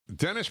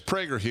Dennis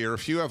Prager here.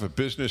 If you have a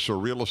business or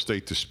real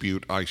estate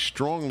dispute, I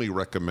strongly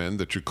recommend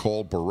that you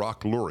call Barak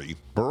Lurie.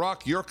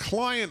 Barak, your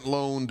client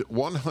loaned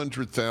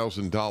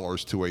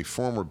 $100,000 to a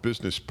former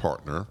business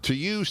partner to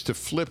use to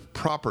flip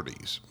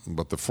properties,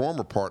 but the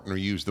former partner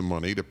used the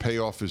money to pay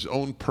off his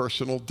own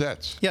personal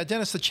debts. Yeah,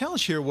 Dennis, the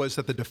challenge here was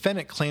that the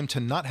defendant claimed to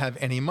not have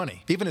any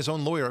money. Even his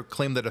own lawyer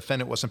claimed the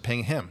defendant wasn't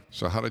paying him.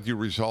 So how did you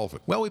resolve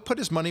it? Well, we put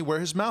his money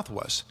where his mouth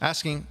was,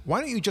 asking, why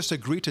don't you just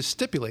agree to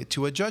stipulate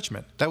to a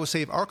judgment? That would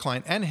save our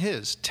client and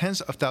his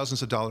tens of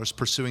thousands of dollars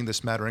pursuing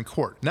this matter in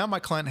court. Now my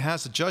client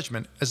has a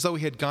judgment as though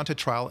he had gone to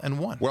trial and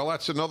won. Well,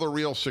 that's another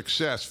real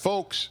success.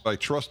 Folks, I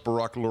trust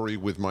Barak Lurie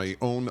with my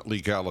own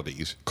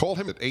legalities. Call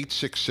him at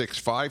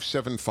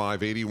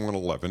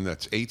 866-575-8111.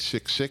 That's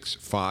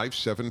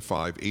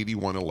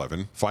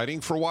 866-575-8111. Fighting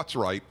for what's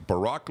right,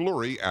 Barak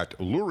Lurie at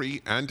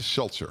Lurie and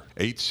Seltzer.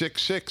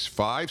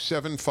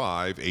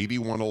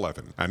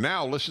 866-575-8111. And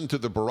now listen to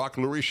the Barak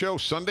Lurie Show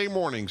Sunday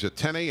mornings at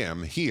 10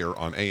 a.m. here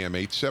on AM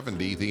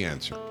 870, The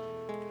Answer.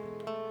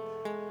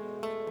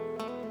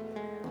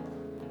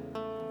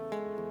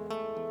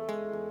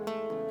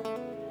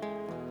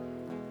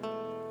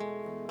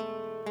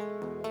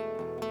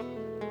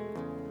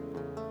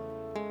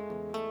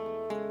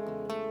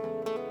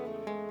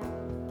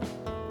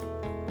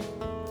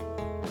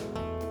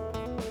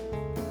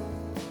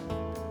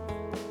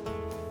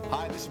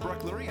 Hi, this is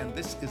Barak Lurie, and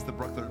this is the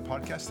Barak Lurie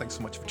Podcast. Thanks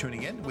so much for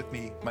tuning in. With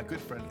me, my good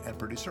friend and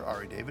producer,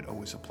 Ari David.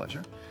 Always a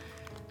pleasure.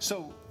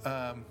 So,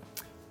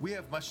 we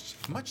have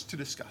much to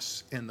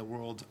discuss in the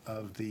world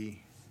of the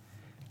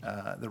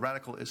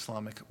radical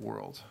Islamic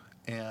world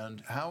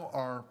and how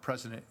our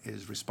president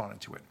is responding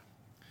to it.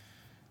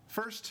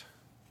 First,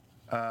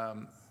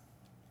 the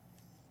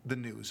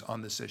news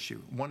on this issue.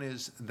 One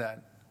is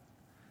that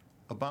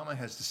Obama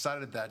has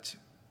decided that,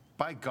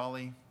 by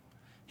golly,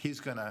 he's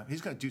gonna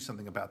do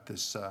something about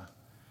this.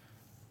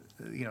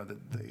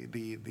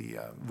 The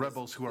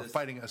rebels who are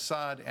fighting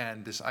Assad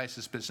and this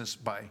ISIS business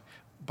by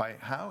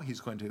how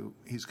he's going to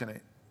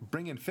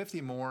bring in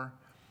 50 more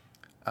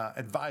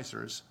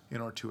advisors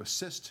in order to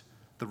assist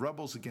the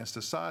rebels against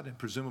Assad and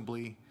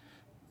presumably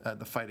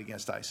the fight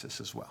against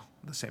ISIS as well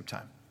at the same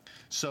time.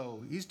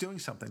 So he's doing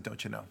something,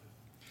 don't you know?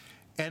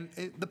 And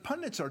the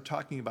pundits are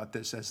talking about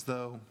this as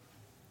though.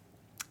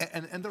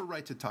 And they're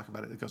right to talk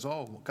about it. It goes,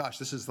 oh, gosh,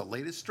 this is the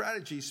latest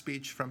strategy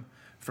speech from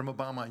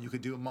Obama. And you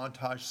could do a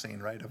montage scene,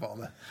 right, of all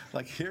the,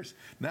 like,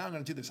 now I'm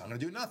going to do this. I'm going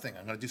to do nothing.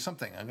 I'm going to do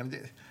something. I'm going to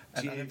do,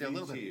 and I'm going to do a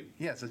little bit.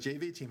 Yeah, it's a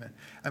JV team.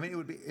 I mean,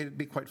 it'd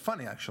be quite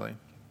funny, actually.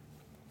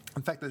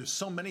 In fact, there's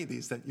so many of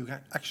these that you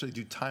actually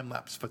do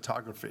time-lapse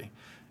photography.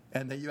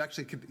 And that you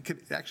actually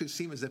could actually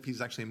seem as if he's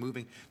actually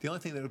moving. The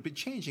only thing that would be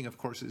changing, of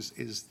course,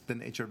 is the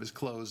nature of his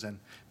clothes and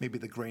maybe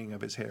the graying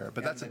of his hair.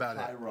 But that's about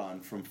it.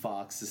 Chiron from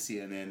Fox to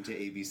CNN to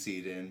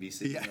ABC to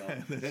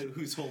NBC,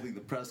 who's holding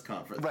the press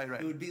conference. Right.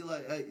 It would be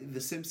like The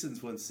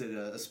Simpsons once did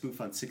a spoof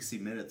on 60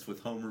 Minutes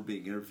with Homer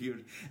being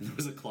interviewed, and there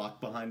was a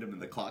clock behind him,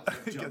 and the clock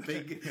kept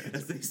jumping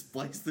as they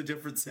spliced the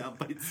different sound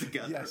bites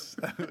together. Yes,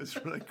 that was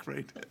really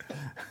great.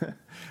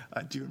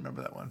 I do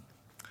remember that one.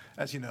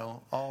 As you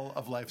know, all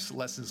of life's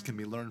lessons can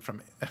be learned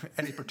from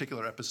any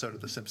particular episode of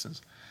The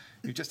Simpsons.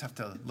 You just have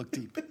to look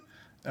deep.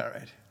 All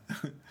right.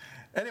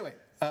 Anyway,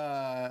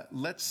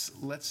 let's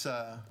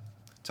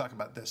talk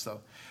about this, though,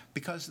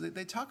 because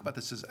they talk about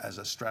this as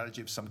a strategy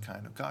of some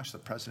kind. Of, gosh, the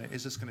president,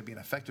 is this going to be an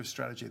effective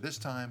strategy this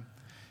time?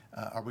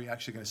 Are we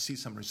actually going to see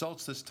some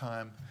results this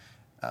time?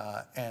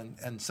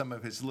 And some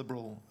of his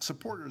liberal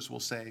supporters will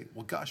say,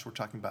 well, gosh, we're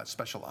talking about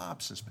special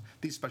ops, and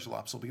these special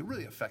ops will be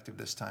really effective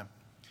this time.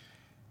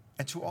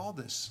 And to all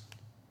this,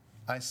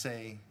 I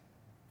say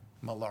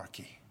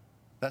malarkey.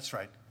 That's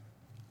right.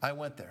 I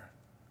went there.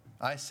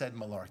 I said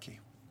malarkey.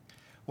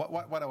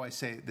 Why do I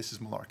say this is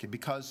malarkey?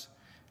 Because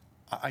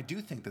I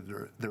do think that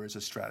there is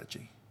a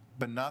strategy,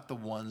 but not the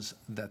ones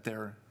that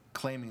they're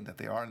claiming that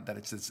they are, and that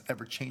it's this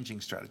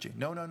ever-changing strategy.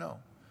 No.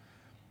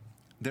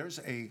 There's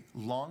a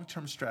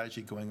long-term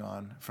strategy going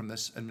on from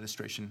this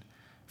administration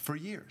for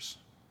years.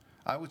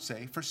 I would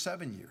say for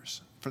 7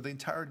 years, for the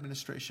entire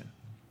administration.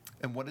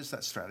 And what is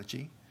that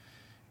strategy?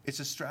 It's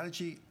a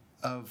strategy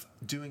of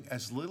doing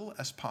as little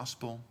as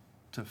possible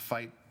to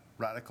fight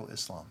radical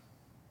Islam.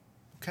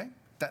 Okay?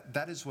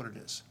 That is what it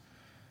is.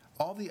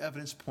 All the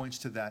evidence points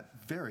to that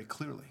very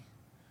clearly.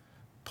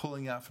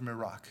 Pulling out from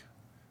Iraq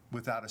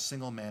without a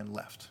single man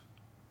left.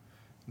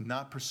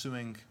 Not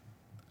pursuing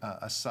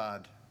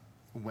Assad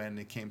when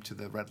it came to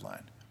the red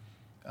line.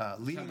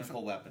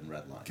 Chemical weapon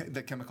red line.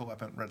 The chemical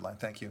weapon red line,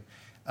 thank you.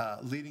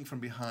 Leading from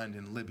behind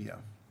in Libya.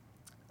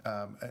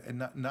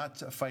 And not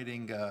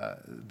fighting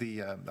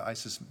the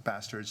ISIS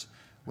bastards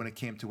when it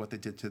came to what they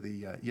did to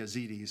the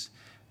Yazidis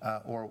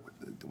or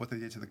what they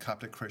did to the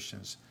Coptic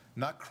Christians.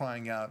 Not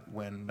crying out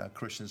when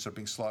Christians are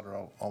being slaughtered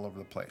all over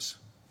the place.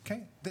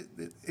 Okay?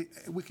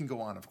 We can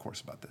go on, of course,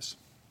 about this.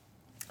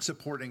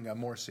 Supporting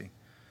Morsi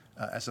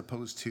as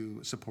opposed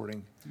to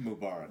supporting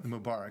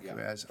Mubarak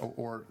as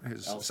or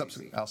his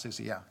subsequent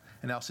al-Sisi. Yeah,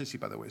 and al-Sisi,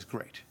 by the way, is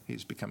great.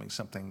 He's becoming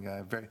something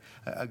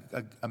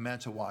a man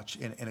to watch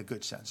in a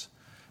good sense.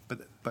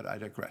 But I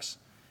digress.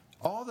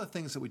 All the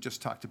things that we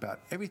just talked about,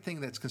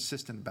 everything that's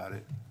consistent about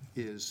it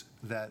is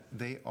that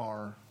they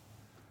are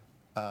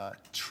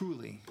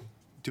truly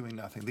doing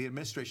nothing. The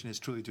administration is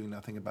truly doing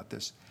nothing about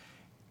this.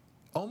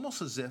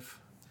 Almost as if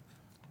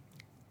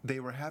they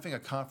were having a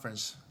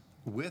conference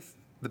with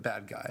the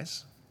bad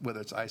guys, whether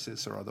it's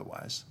ISIS or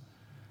otherwise.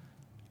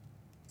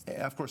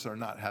 Of course, they're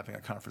not having a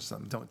conference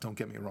with them, don't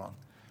get me wrong.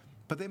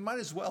 But they might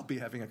as well be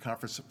having a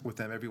conference with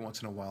them every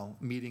once in a while,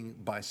 meeting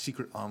by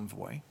secret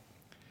envoy,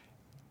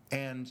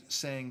 and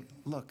saying,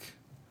 look,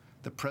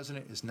 the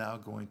president is now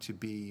going to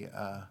be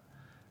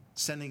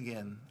sending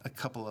in a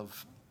couple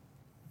of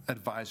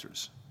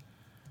advisors.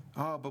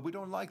 Oh, but we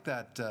don't like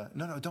that.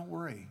 No, don't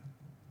worry.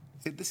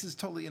 This is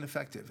totally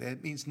ineffective.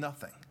 It means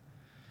nothing.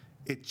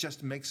 It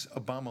just makes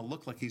Obama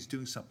look like he's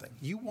doing something.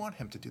 You want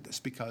him to do this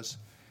because,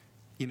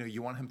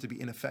 you want him to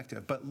be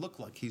ineffective, but look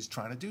like he's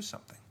trying to do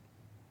something.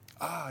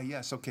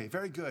 Yes, okay,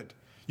 very good.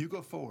 You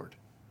go forward,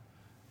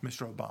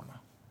 Mr. Obama.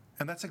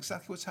 And that's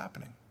exactly what's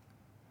happening.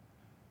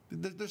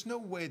 There's no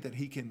way that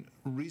he can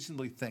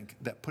reasonably think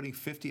that putting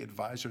 50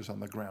 advisors on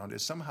the ground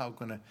is somehow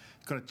going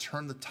to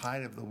turn the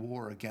tide of the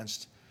war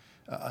against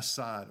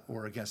Assad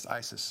or against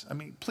ISIS. I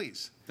mean,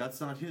 please.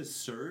 That's not his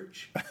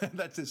surge?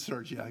 That's his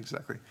surge, yeah,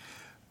 exactly.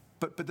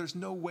 But there's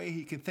no way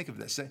he can think of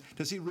this.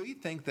 Does he really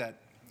think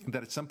that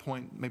at some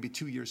point, maybe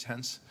 2 years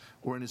hence,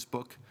 or in his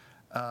book,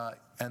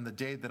 and the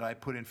day that I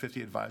put in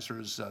 50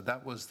 advisors,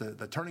 that was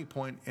the turning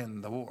point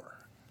in the war?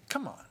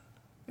 Come on.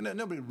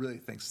 Nobody really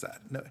thinks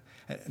that.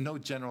 No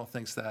general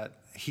thinks that.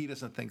 He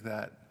doesn't think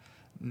that.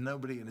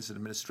 Nobody in his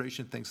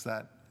administration thinks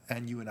that.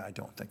 And you and I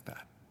don't think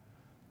that.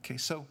 Okay,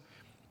 so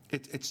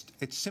it's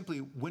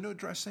simply window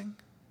dressing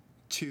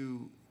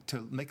to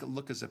make it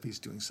look as if he's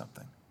doing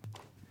something,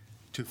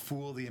 to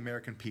fool the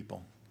American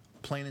people,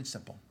 plain and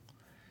simple.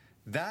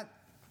 That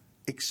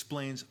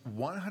explains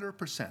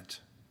 100%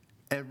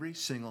 every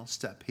single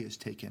step he has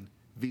taken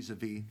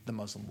vis-a-vis the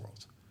Muslim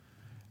world.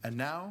 And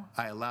now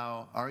I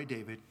allow Ari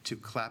David to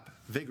clap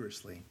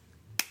vigorously.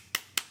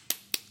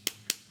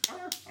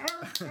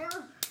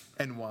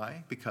 And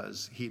why?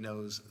 Because he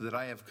knows that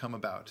I have come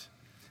about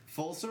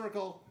full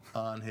circle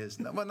on his,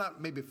 well,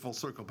 not maybe full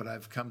circle, but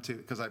I've come to,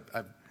 because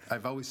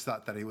I've always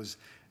thought that he was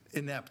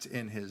inept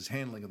in his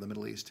handling of the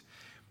Middle East,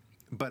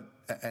 but,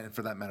 and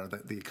for that matter,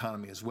 the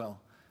economy as well.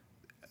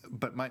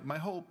 But my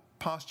whole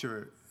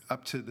posture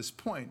up to this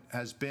point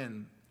has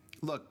been,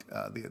 look,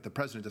 the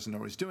president doesn't know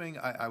what he's doing.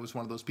 I was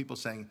one of those people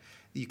saying,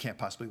 you can't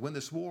possibly win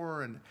this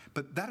war.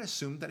 But that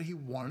assumed that he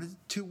wanted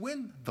to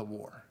win the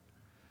war.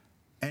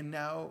 And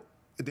now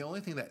the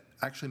only thing that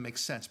actually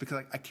makes sense,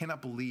 because I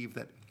cannot believe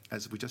that,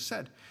 as we just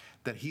said,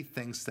 that he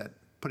thinks that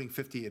putting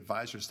 50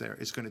 advisors there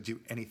is going to do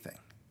anything,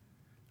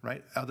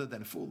 right, other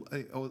than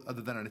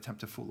an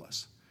attempt to fool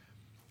us.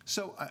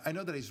 So I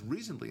know that he's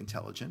reasonably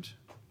intelligent.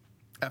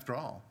 After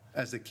all,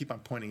 as they keep on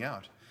pointing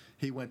out,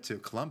 he went to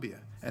Columbia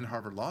and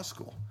Harvard Law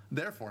School.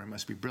 Therefore, he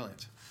must be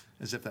brilliant,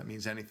 as if that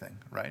means anything,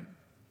 right?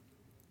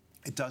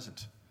 It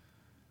doesn't.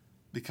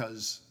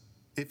 Because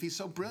if he's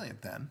so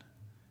brilliant, then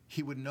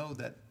he would know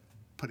that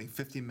putting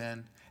 50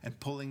 men and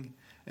pulling,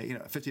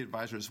 50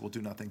 advisors will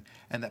do nothing,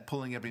 and that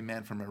pulling every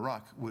man from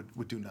Iraq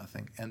would do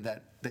nothing, and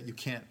that you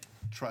can't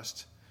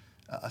trust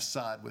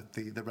Assad with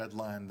the red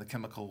line, the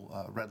chemical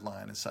red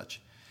line and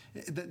such.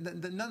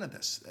 None of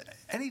this,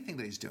 anything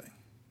that he's doing,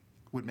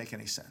 would make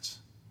any sense.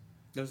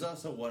 There's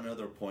also one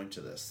other point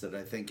to this that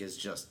I think is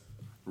just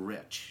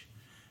rich.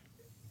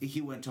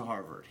 He went to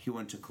Harvard. He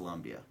went to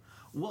Columbia.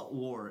 What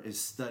war is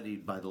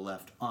studied by the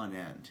left on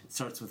end? It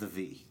starts with a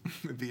V.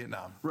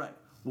 Vietnam. Right.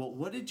 Well,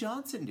 what did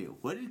Johnson do?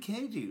 What did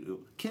Kennedy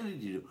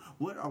do?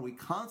 What are we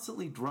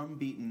constantly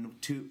drumbeaten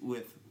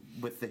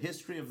with the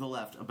history of the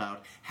left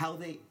about how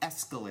they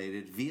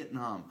escalated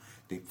Vietnam?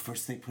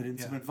 First they put in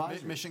some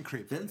advisors. Mission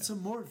creep. Then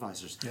some more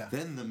advisors. Yeah.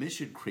 Then the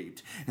mission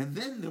creeped. And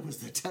then there was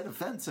the Tet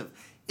Offensive.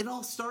 It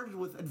all started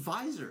with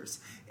advisors.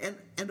 And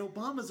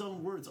Obama's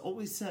own words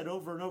always said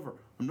over and over,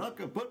 I'm not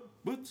going to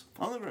put boots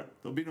on the ground.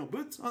 There'll be no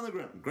boots on the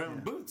ground.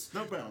 Ground boots,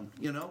 no ground,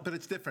 But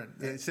it's different.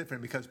 It's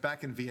different because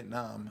back in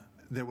Vietnam,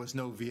 there was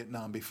no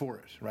Vietnam before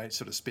it, right,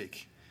 so to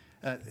speak.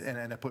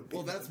 And I put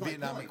that's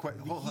Vietnam my point.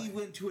 He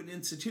went to an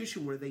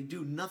institution where they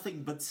do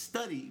nothing but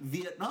study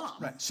Vietnam.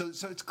 Right. So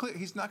it's clear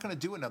he's not going to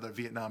do another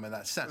Vietnam in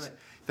that sense. Right.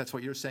 That's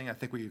what you're saying. I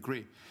think we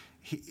agree.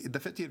 The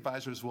 50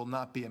 advisors will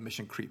not be a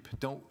mission creep.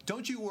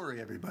 Don't you worry,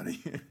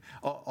 everybody.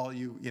 all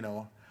you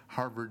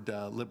Harvard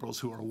liberals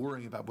who are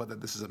worrying about whether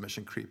this is a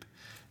mission creep,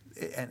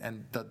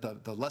 and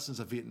the lessons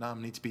of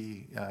Vietnam need to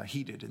be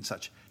heeded and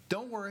such.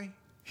 Don't worry.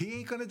 He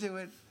ain't going to do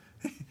it.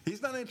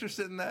 He's not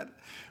interested in that.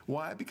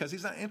 Why? Because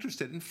he's not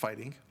interested in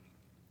fighting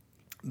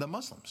the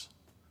Muslims.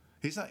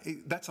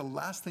 That's the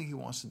last thing he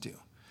wants to do.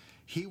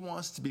 He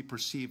wants to be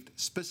perceived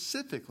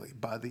specifically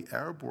by the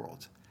Arab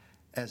world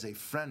as a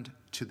friend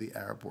to the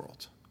Arab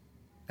world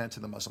and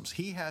to the Muslims.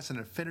 He has an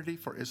affinity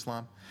for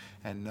Islam,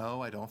 and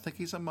no, I don't think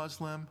he's a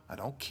Muslim. I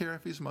don't care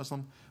if he's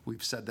Muslim.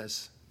 We've said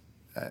this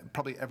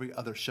probably every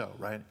other show,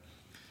 right?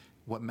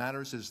 What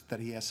matters is that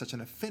he has such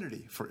an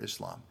affinity for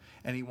Islam,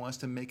 and he wants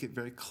to make it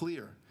very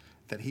clear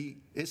that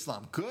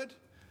Islam good,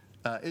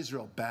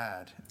 Israel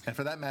bad, and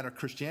for that matter,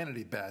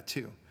 Christianity bad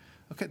too.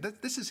 Okay,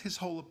 this is his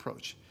whole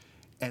approach.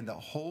 And the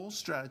whole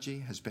strategy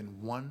has been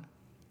one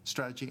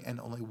strategy and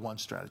only one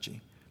strategy: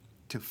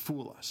 to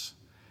fool us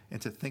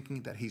into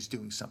thinking that he's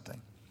doing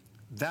something.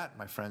 That,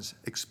 my friends,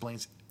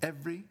 explains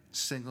every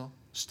single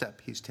step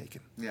he's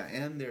taken. Yeah,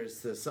 and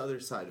there's this other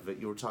side of it.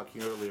 You were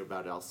talking earlier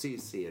about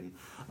al-Sisi and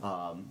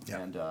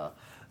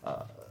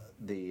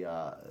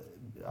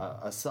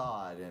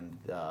Assad and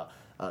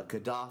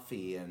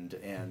Gaddafi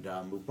and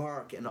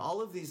Mubarak, and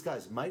all of these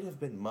guys might have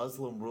been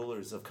Muslim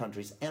rulers of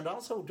countries. And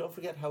also, don't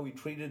forget how he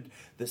treated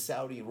the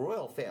Saudi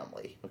royal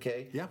family,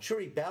 okay? Yeah. Sure,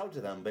 he bowed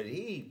to them, but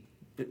he,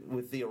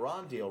 with the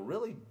Iran deal,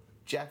 really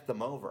jacked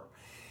them over.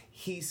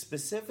 He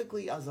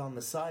specifically is on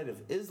the side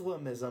of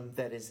Islamism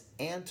that is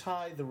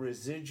anti the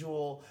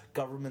residual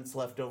governments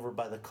left over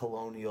by the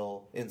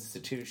colonial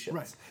institutions.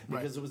 Right,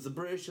 because it was the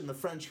British and the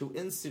French who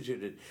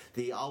instituted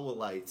the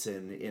Alawites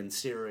in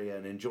Syria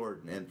and in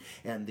Jordan,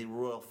 and the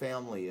royal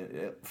family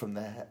from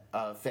the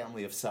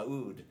family of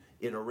Saud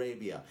in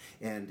Arabia,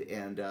 and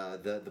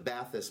the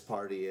Ba'athist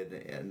party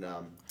in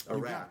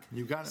Iraq.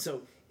 You got it.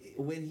 So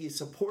when he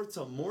supports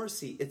a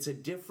Morsi, it's a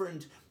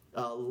different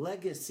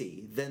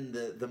legacy than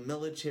the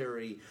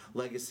military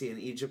legacy in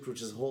Egypt,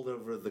 which is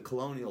holdover of the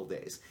colonial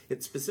days.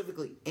 It's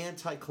specifically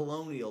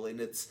anti-colonial in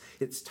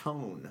its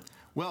tone.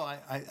 Well,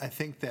 I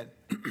think that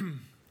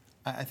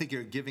I think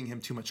you're giving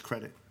him too much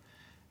credit.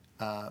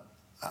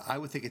 I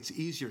would think it's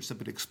easier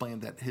simply to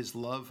explain that his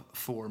love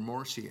for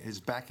Morsi,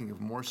 his backing of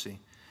Morsi,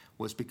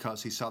 was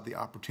because he saw the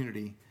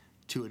opportunity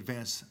to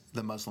advance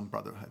the Muslim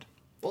Brotherhood.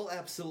 Well,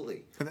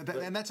 absolutely.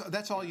 And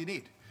that's all you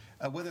need.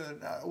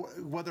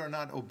 Whether or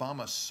not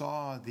Obama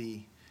saw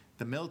the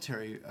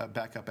military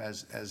backup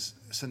as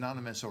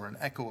synonymous or an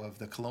echo of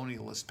the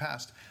colonialist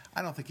past,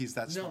 I don't think he's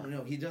that smart.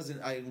 No, he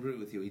doesn't. I agree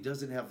with you. He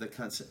doesn't have the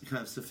kind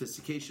of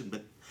sophistication.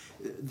 But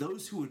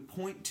those who would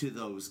point to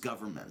those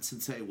governments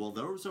and say, well,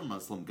 those are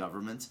Muslim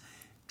governments,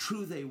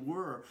 true they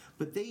were,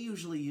 but they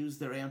usually use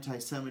their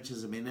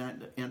anti-Semitism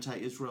and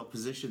anti-Israel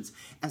positions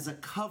as a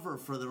cover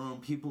for their own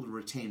people to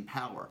retain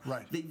power.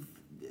 Right.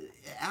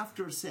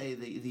 After, say,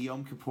 the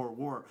Yom Kippur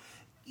War,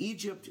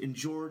 Egypt and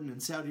Jordan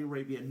and Saudi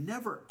Arabia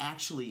never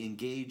actually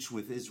engaged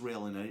with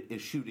Israel in a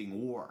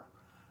shooting war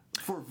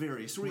for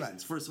various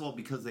reasons. Right. First of all,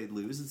 because they'd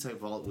lose and say,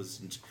 well, it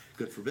wasn't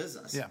good for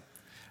business. Yeah.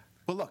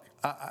 Well, look,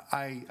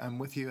 I'm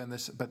with you on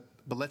this, but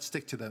let's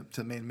stick to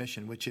the main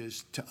mission, which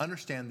is to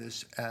understand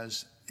this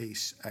as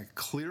a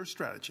clear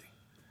strategy,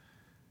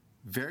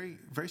 very,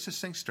 very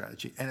succinct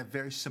strategy, and a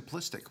very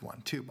simplistic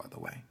one, too, by the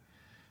way,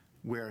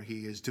 where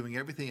he is doing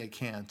everything he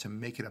can to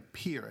make it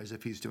appear as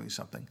if he's doing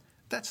something.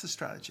 That's the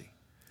strategy.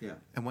 Yeah.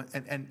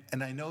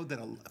 And I know that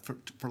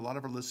for a lot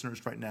of our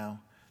listeners right now,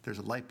 there's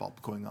a light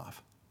bulb going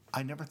off.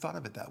 I never thought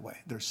of it that way,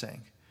 they're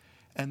saying.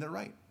 And they're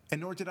right.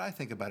 And nor did I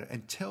think about it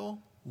until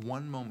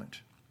one moment.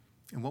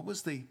 And what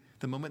was the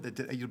moment that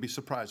did, you'll be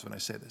surprised when I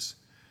say this,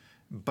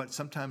 but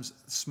sometimes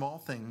small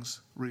things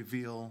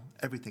reveal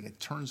everything. It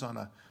turns on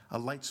a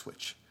light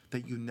switch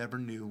that you never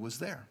knew was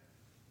there.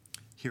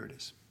 Here it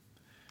is.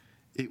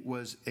 It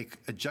was a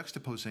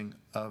juxtaposing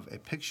of a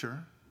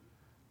picture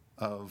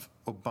of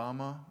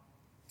Obama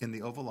in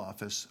the Oval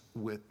Office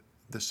with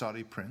the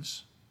Saudi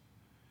prince.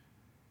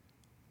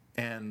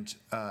 And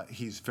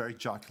he's very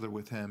jocular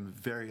with him,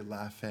 very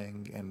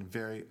laughing and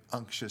very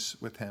unctuous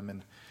with him,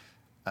 and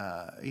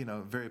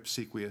very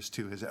obsequious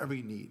to his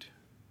every need.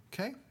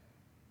 Okay?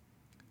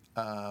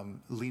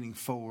 Leaning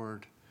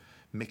forward,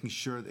 making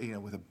sure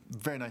that, with a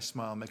very nice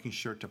smile, making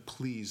sure to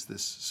please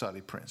this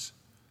Saudi prince.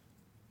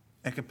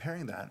 And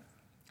comparing that,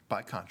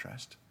 by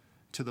contrast,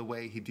 to the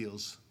way he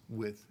deals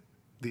with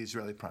the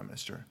Israeli Prime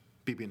Minister,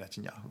 Bibi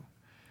Netanyahu.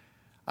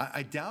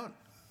 I doubt,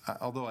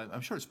 although I'm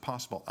sure it's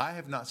possible, I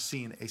have not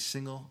seen a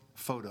single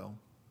photo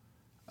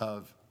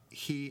of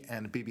he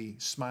and Bibi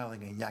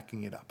smiling and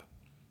yakking it up.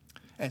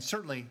 And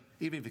certainly,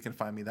 even if you can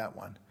find me that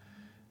one,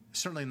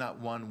 certainly not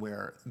one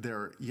where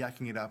they're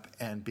yakking it up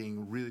and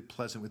being really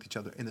pleasant with each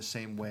other in the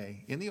same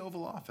way in the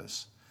Oval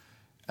Office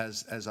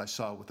as I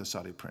saw with the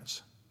Saudi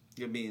prince.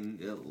 You mean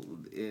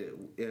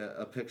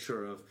a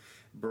picture of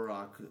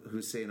Barack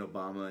Hussein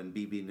Obama and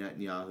Bibi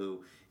Netanyahu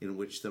in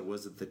which there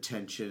wasn't the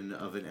tension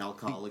of an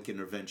alcoholic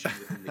intervention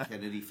within the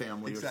Kennedy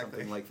family Exactly. or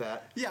something like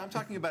that? Yeah, I'm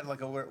talking about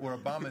where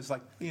Obama is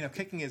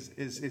kicking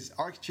his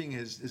arching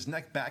his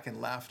neck back in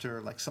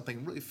laughter, like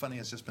something really funny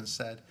has just been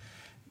said,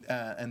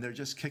 and they're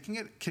just kicking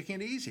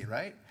it easy,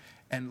 right?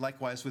 And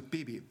likewise with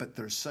Bibi, but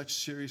there's such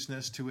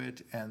seriousness to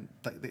it, and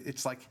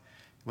it's like,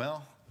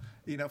 well,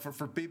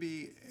 for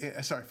Bibi,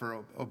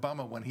 for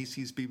Obama, when he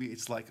sees Bibi,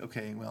 it's like,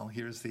 okay, well,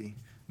 here's the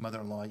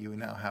mother-in-law you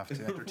now have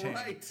to entertain.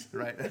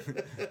 Right?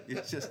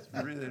 It's just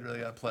really,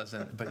 really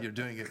unpleasant, but you're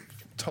doing it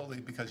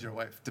totally because your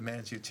wife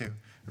demands you to,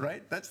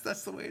 right? That's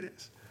the way it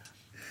is.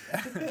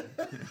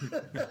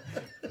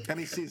 And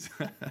he sees,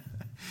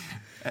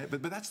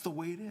 but that's the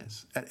way it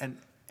is.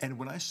 And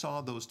when I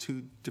saw those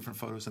two different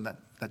photos and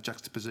that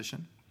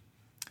juxtaposition,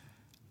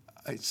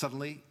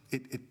 suddenly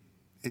it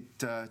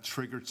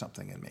triggered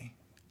something in me.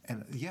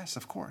 And yes,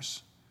 of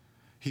course,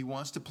 he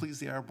wants to please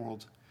the Arab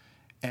world,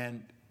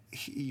 and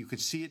you could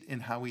see it in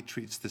how he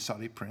treats the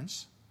Saudi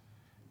prince,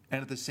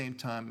 and at the same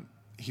time,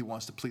 he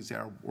wants to please the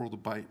Arab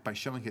world by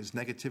showing his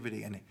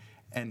negativity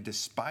and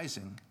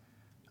despising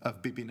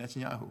of Bibi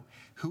Netanyahu.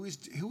 Who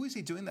is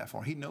he doing that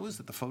for? He knows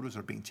that the photos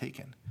are being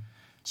taken.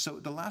 So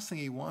the last thing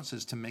he wants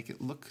is to make it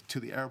look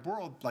to the Arab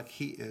world like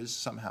he is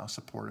somehow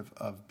supportive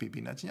of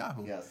Bibi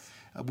Netanyahu. Yes.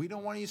 We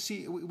don't want you to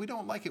see. We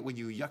don't like it when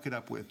you yuck it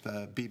up with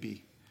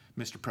Bibi,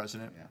 Mr.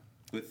 President. Yeah.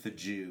 With the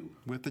Jew.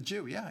 With the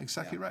Jew, yeah,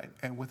 exactly right.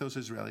 And with those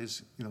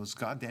Israelis, those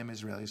goddamn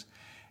Israelis.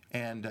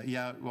 And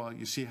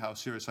you see how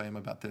serious I am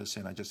about this,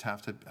 and I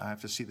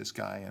have to see this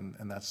guy,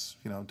 and that's,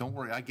 don't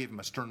worry, I gave him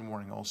a stern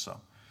warning also.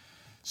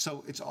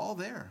 So it's all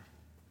there.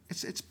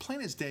 It's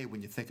plain as day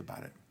when you think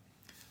about it.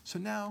 So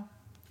now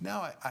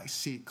I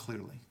see it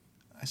clearly.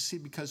 I see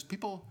because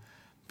people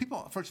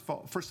first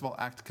of all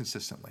act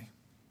consistently,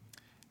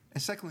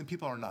 and secondly,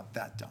 people are not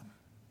that dumb.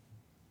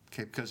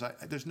 Okay, because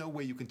there's no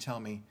way you can tell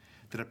me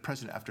that a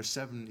president after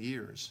 7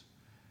 years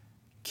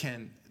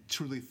can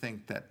truly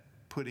think that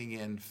putting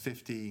in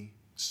 50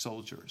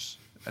 soldiers,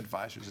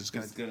 advisors, is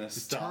going to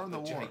stop turn the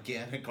a war.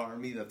 gigantic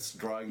army that's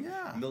drawing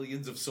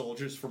millions of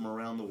soldiers from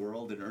around the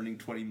world and earning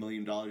 $20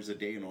 million a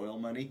day in oil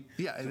money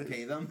to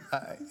pay them.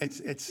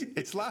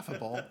 It's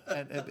laughable,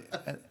 and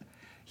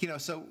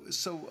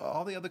so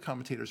all the other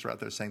commentators are out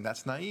there saying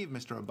that's naive,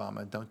 Mr.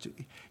 Obama.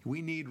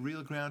 We need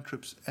real ground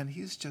troops, and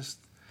he's just.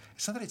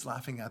 It's not that he's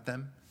laughing at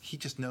them. He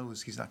just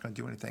knows he's not going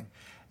to do anything,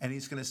 and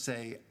he's going to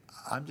say,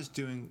 "I'm just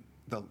doing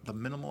the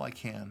minimal I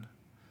can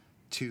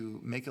to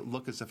make it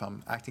look as if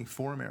I'm acting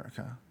for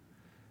America,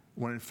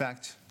 when in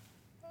fact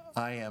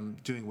I am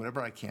doing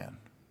whatever I can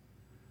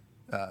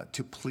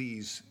to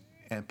please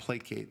and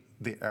placate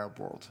the Arab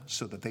world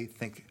so that they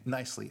think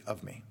nicely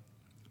of me."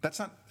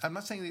 I'm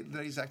not saying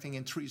that he's acting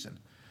in treason,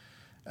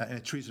 in a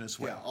treasonous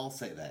way. Yeah, I'll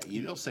say that.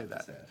 You'll say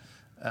that.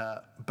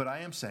 But I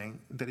am saying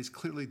that he's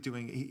clearly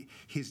doing.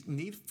 His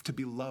need to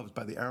be loved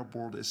by the Arab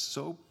world is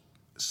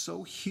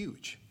so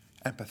huge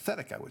and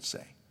pathetic. I would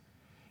say,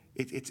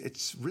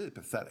 it's really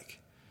pathetic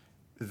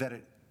that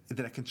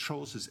it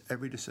controls his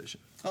every decision.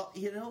 Well,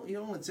 you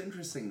know what's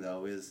interesting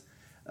though is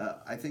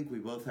I think we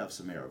both have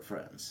some Arab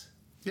friends.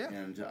 Yeah,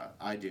 and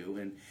I do,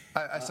 and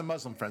I have some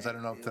Muslim friends. I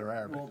don't know if they're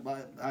Arabic.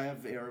 Well, I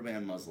have Arab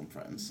and Muslim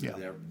friends.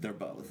 Yeah, they're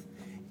both,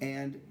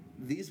 and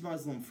these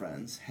Muslim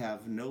friends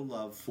have no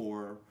love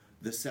for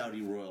the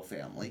Saudi royal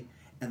family,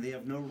 and they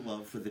have no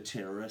love for the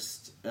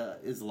terrorist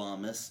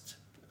Islamist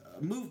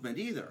movement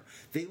either.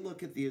 They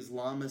look at the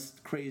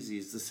Islamist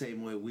crazies the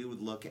same way we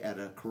would look at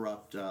a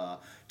corrupt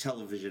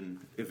television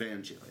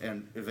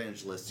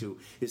evangelist who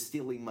is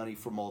stealing money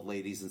from old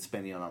ladies and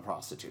spending it on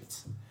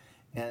prostitutes.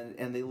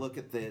 And they look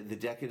at the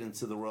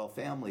decadence of the royal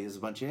family as a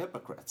bunch of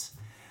hypocrites.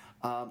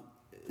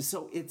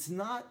 So it's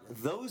not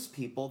those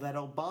people that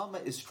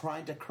Obama is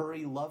trying to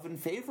curry love and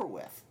favor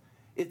with.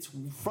 It's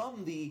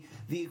from the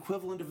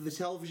equivalent of the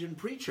television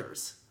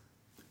preachers.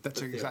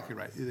 That's exactly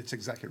right. That's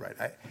exactly right.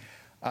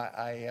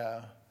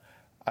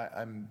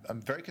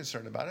 I'm very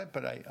concerned about it,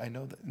 but I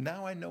know that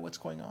now I know what's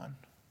going on.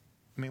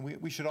 I mean,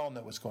 we should all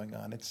know what's going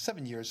on. It's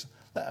 7 years.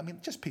 I mean,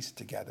 just piece it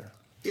together.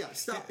 Yeah,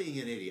 stop being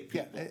an idiot,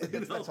 people.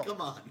 That's all.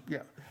 Come on.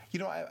 Yeah.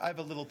 I have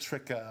a little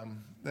trick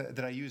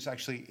that I use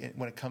actually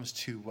when it comes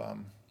to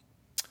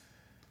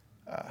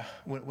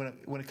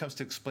when it comes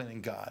to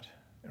explaining God.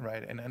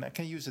 Right, and I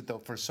can use it though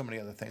for so many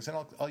other things, and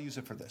I'll use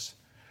it for this.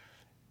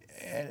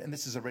 And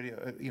this is a radio,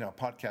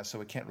 podcast, so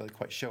we can't really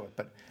quite show it.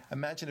 But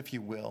imagine, if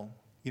you will,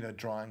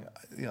 drawing,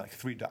 like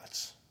 3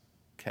 dots.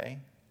 Okay,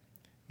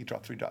 you draw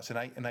 3 dots, and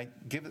I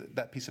give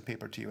that piece of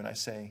paper to you, and I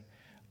say,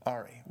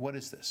 Ari, what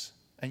is this?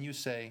 And you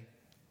say,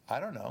 I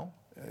don't know.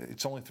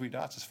 It's only 3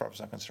 dots as far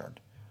as I'm concerned.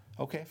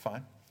 Okay,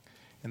 fine.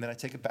 And then I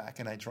take it back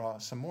and I draw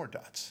some more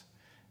dots.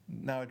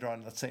 Now I draw,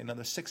 let's say,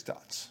 another 6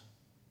 dots.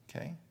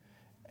 Okay.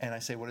 And I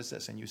say, what is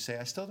this? And you say,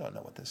 I still don't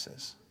know what this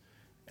is.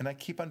 And I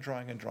keep on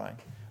drawing and drawing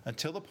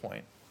until the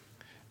point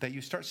that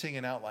you start seeing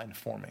an outline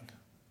forming.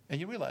 And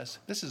you realize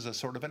this is a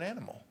sort of an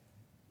animal,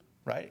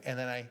 right? And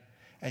then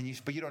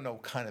but you don't know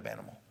what kind of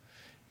animal.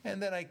 And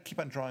then I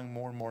keep on drawing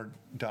more and more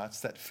dots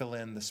that fill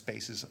in the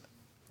spaces.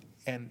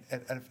 And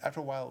after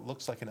a while, it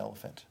looks like an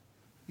elephant.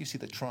 You see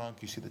the trunk,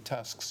 you see the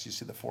tusks, you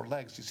see the 4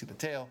 legs, you see the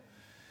tail,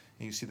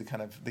 and you see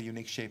the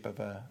unique shape of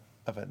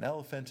an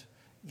elephant.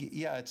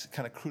 Yeah, it's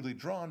kind of crudely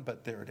drawn,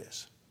 but there it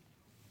is.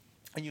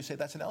 And you say,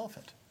 that's an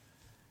elephant.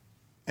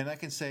 And I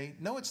can say,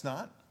 no, it's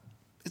not.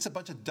 It's a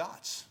bunch of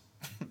dots,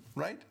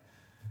 right?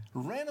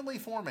 Randomly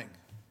forming,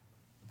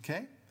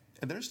 okay?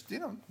 And there's,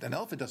 an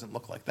elephant doesn't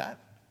look like that.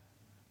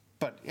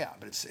 But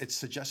it's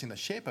suggesting the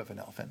shape of an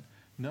elephant.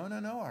 No,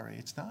 Ari,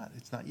 it's not.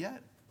 It's not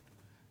yet.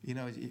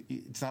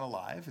 It's not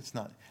alive. It's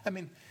not. I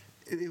mean,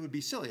 it would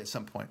be silly at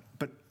some point.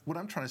 But what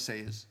I'm trying to say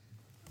is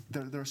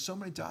there are so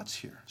many dots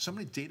here, so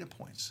many data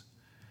points,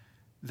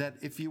 that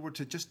if you were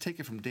to just take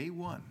it from day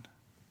one,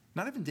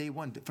 not even day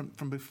one,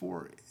 from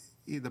before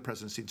the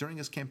presidency, during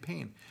his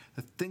campaign,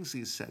 the things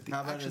he said, the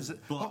How about actions his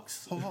that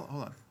books? hold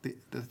on,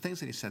 the things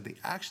that he said, the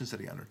actions that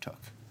he undertook,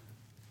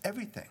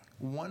 everything,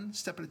 one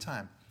step at a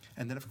time,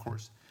 and then of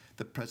course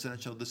the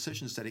presidential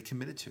decisions that he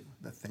committed to,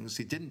 the things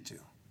he didn't do,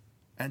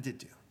 and did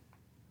do,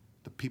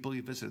 the people he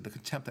visited, the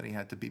contempt that he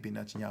had to Bibi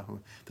Netanyahu,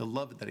 the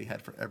love that he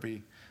had for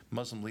every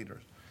Muslim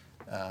leader,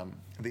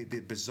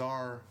 the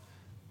bizarre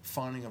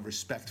fawning of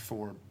respect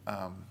for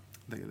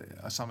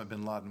Osama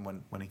bin Laden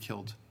when he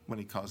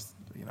caused,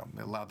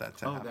 allowed that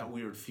to happen. That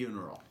weird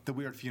funeral. The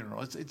weird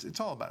funeral. It's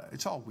all about it.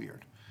 It's all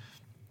weird.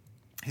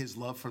 His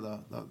love for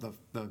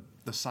the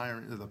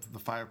siren, the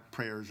fire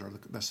prayers, or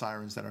the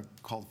sirens that are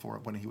called for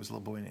when he was a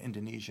little boy in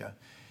Indonesia.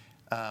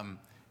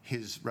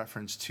 His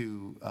reference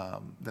to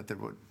that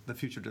the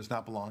future does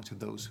not belong to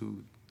those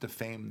who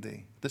defame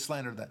the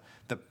slander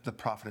the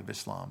prophet of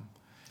Islam.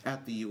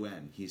 At the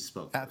UN, he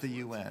spoke. At the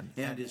UN.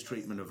 And his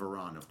treatment of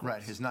Iran, of course.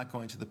 Right, his not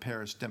going to the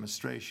Paris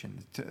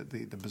demonstration, to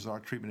the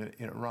bizarre treatment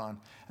in Iran.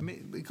 I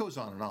mean, it goes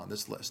on and on,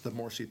 this list, the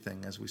Morsi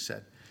thing, as we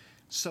said.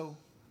 So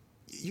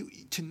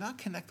to not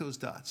connect those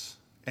dots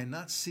and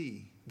not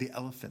see the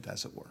elephant,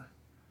 as it were,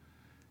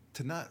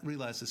 to not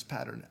realize this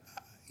pattern,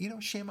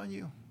 shame on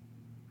you,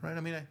 right?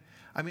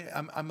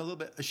 I'm a little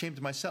bit ashamed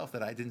of myself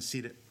that I didn't see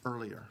it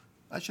earlier.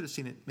 I should have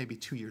seen it maybe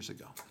 2 years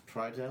ago.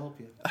 Tried to help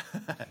you.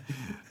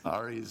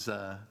 Ari's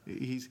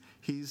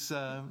he's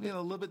a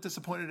little bit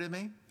disappointed in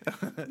me.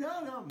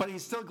 No. But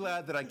he's still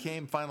glad that I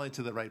came finally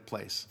to the right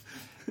place,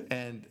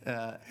 and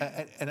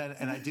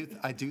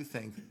I do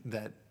think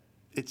that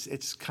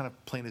it's kind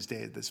of plain as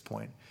day at this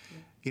point.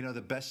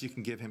 The best you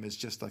can give him is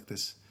just like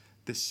this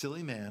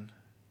silly man,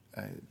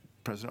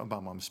 President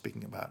Obama. I'm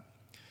speaking about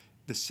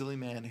the silly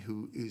man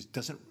who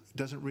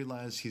doesn't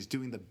realize he's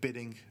doing the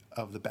bidding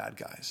of the bad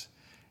guys.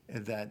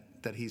 That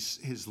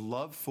his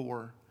love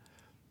for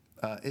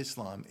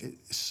Islam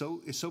is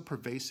so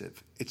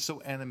pervasive, it so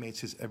animates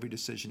his every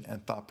decision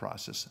and thought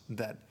process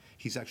that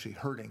he's actually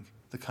hurting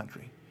the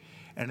country,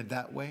 and in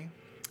that way,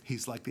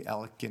 he's like the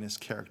Alec Guinness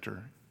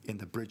character in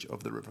The Bridge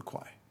Over the River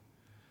Kwai.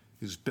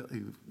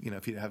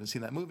 If you haven't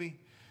seen that movie,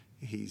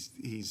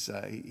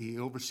 he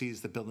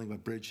oversees the building of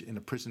a bridge in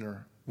a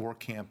prisoner war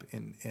camp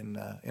in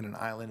an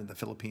island in the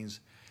Philippines,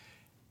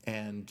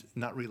 and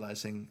not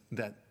realizing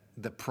that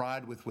the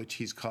pride with which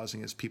he's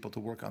causing his people to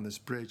work on this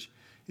bridge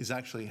is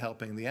actually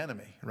helping the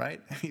enemy,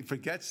 right? He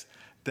forgets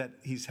that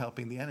he's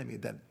helping the enemy,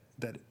 that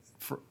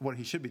for what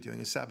he should be doing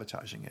is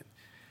sabotaging it.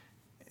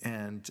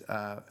 And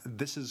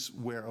this is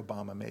where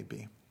Obama may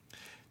be.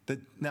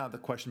 Now the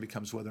question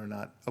becomes whether or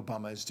not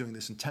Obama is doing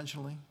this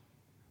intentionally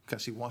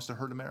because he wants to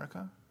hurt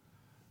America,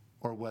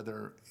 or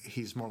whether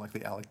he's more like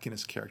the Alec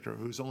Guinness character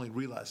who's only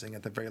realizing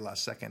at the very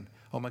last second,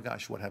 oh my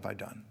gosh, what have I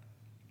done?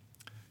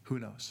 Who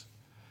knows?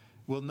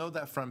 We'll know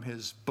that from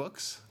his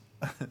books.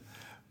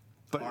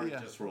 But Ari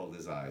just rolled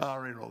his eyes.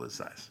 Ari rolled his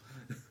eyes.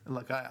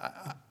 Look,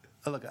 I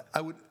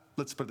would.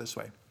 Let's put it this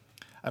way: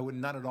 I would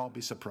not at all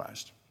be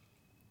surprised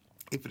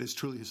if it is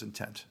truly his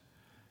intent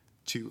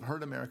to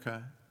hurt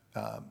America,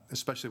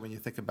 especially when you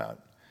think about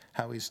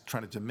how he's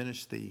trying to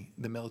diminish the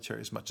military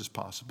as much as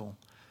possible.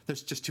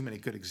 There's just too many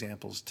good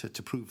examples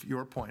to prove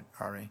your point,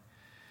 Ari.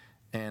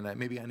 And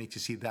maybe I need to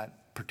see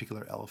that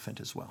particular elephant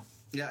as well.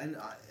 Yeah, and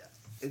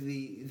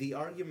the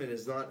argument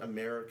is not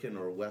American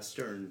or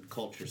Western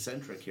culture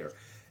centric here.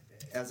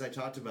 As I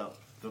talked about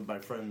with my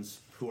friends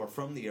who are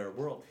from the Arab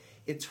world,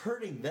 it's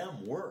hurting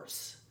them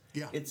worse.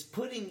 Yeah. It's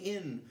putting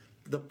in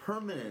the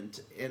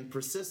permanent and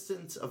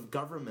persistence of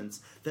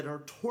governments that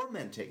are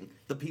tormenting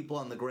the people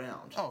on the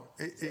ground. Oh,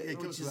 it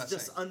goes without saying.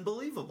 It's just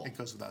unbelievable. It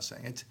goes without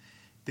saying.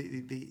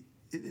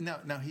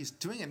 Now he's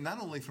doing it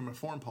not only from a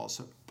foreign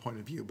policy point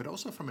of view, but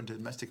also from a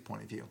domestic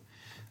point of view.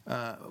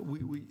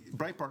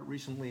 Breitbart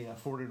recently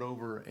forwarded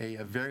over a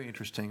very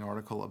interesting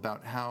article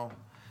about how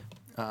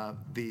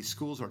the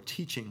schools are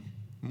teaching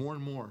more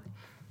and more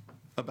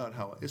about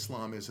how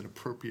Islam is an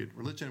appropriate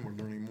religion. We're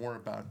learning more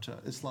about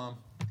Islam.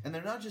 And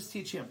they're not just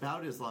teaching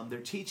about Islam, they're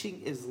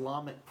teaching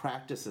Islamic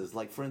practices.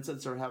 Like, for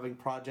instance, they're having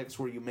projects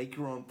where you make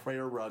your own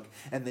prayer rug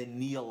and then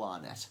kneel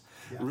on it.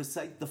 Yeah.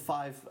 Recite the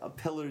 5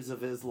 pillars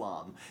of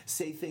Islam.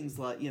 Say things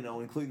like,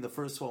 including the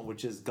first one,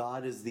 which is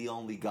God is the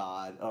only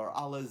God, or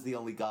Allah is the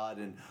only God,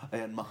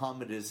 and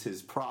Muhammad is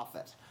his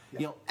prophet.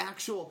 Yeah.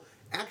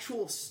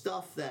 Actual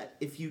stuff that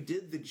if you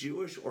did the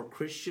Jewish or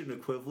Christian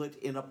equivalent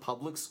in a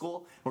public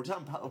school, we're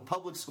talking about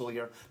public school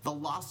here, the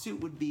lawsuit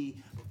would be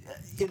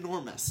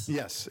enormous.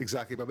 Yes,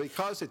 exactly. But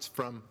because it's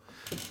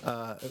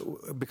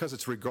because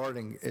it's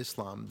regarding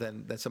Islam,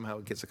 then that somehow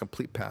it gets a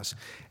complete pass.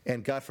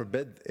 And God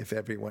forbid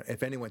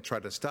if anyone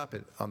tried to stop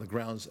it on the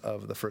grounds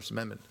of the First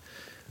Amendment.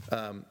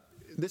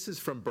 This is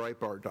from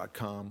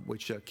Breitbart.com,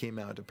 which came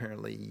out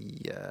apparently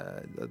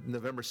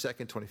November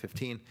 2nd,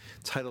 2015,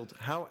 titled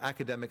How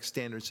Academic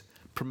Standards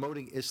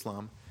Promoting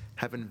Islam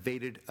Have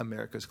Invaded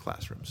America's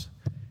Classrooms.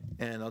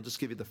 And I'll just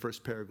give you the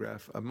first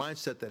paragraph. A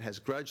mindset that has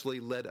gradually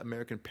led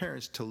American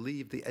parents to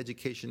leave the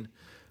education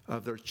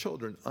of their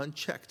children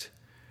unchecked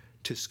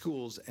to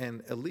schools,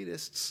 and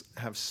elitists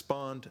have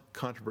spawned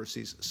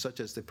controversies such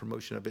as the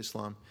promotion of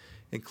Islam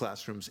in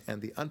classrooms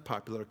and the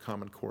unpopular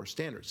Common Core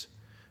standards.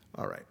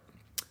 All right,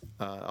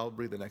 I'll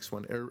read the next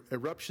one.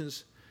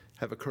 Eruptions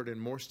have occurred in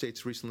more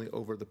states recently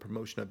over the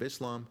promotion of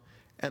Islam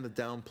and the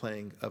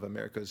downplaying of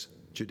America's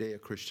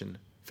Judeo-Christian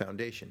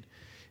foundation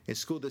in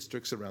school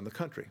districts around the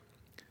country.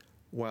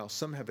 While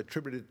some have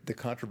attributed the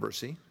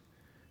controversy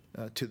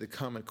to the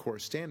Common Core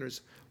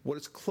standards, what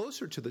is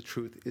closer to the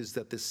truth is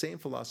that the same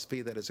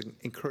philosophy that has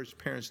encouraged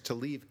parents to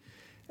leave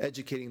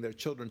educating their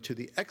children to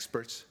the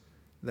experts,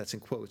 that's in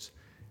quotes,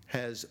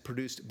 has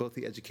produced both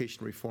the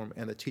education reform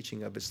and the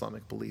teaching of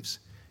Islamic beliefs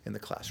in the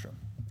classroom.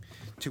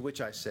 To which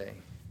I say,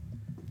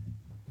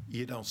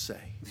 you don't say.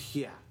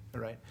 Yeah.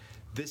 All right?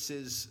 This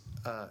is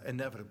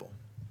inevitable.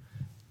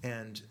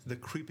 And the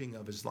creeping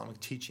of Islamic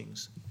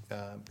teachings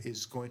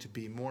is going to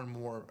be more and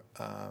more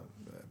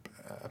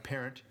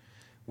apparent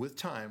with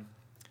time,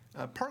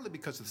 partly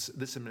because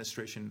this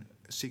administration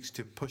seeks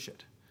to push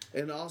it.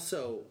 And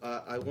also,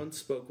 I once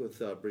spoke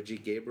with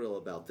Brigitte Gabriel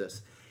about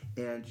this,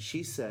 and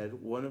she said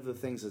one of the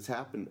things that's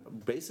happened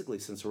basically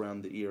since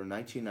around the year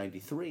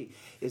 1993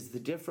 is the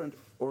different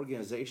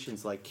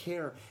organizations like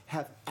CARE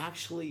have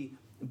actually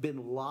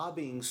been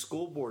lobbying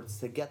school boards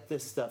to get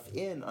this stuff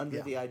in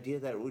under the idea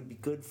that it would be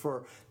good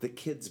for the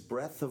kids'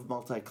 breadth of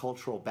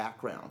multicultural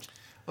background.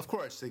 Of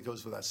course, it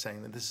goes without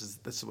saying that this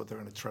is what they're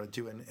going to try to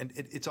do, and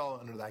it's all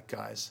under that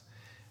guise.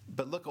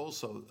 But look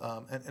also,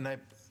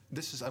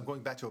 I'm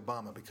going back to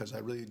Obama because I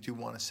really do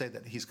want to say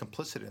that he's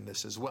complicit in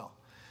this as well.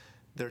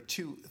 There are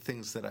two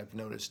things that I've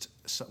noticed.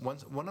 So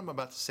one I'm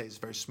about to say is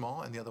very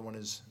small, and the other one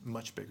is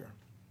much bigger.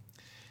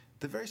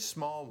 The very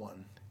small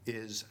one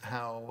is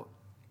how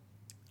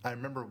I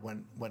remember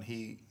when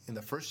he, in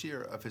the first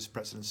year of his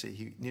presidency,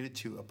 he needed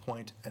to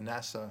appoint a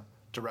NASA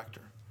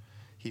director.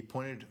 He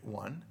appointed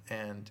one,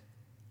 and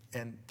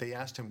they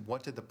asked him,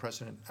 what did the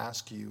president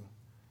ask you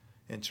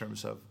in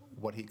terms of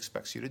what he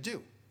expects you to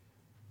do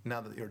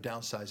now that you're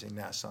downsizing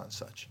NASA and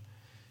such?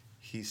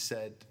 He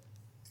said,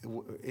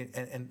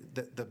 and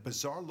the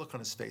bizarre look on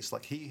his face,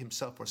 like he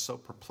himself was so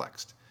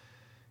perplexed,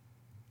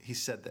 he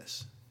said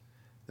this: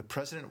 the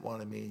president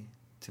wanted me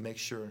to make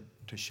sure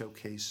to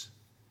showcase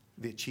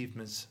the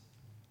achievements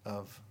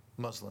of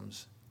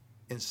Muslims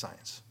in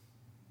science.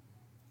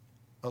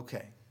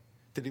 Okay.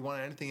 Did he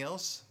want anything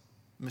else,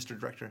 Mr.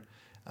 Director?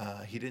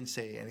 He didn't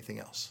say anything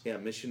else. Yeah,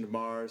 mission to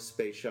Mars,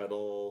 space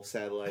shuttle,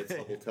 satellites,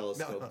 Hubble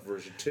telescope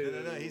version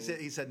 2. No.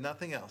 He said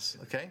nothing else.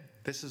 Okay,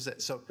 this is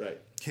it. So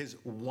his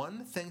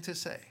one thing to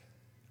say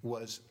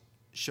was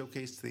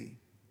showcase the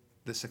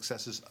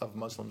successes of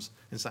Muslims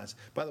in science.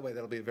 By the way,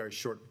 that'll be a very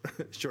short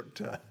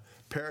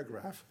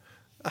paragraph.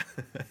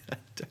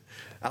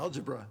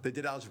 Algebra. They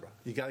did algebra.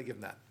 You got to give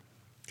them that.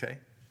 Okay.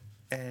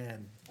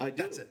 And I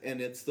do, that's it.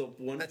 And it's the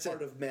one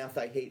part of math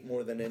I hate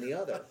more than any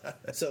other.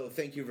 So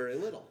thank you very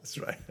little. That's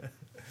right.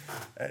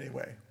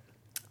 Anyway,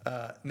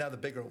 now the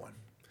bigger one,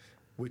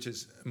 which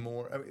is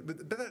more.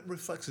 But that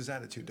reflects his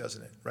attitude,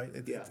 doesn't it? Right?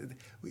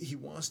 He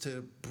wants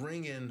to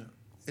bring in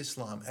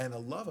Islam and a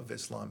love of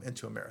Islam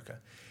into America.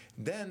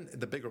 Then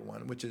the bigger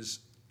one, which is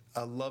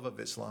a love of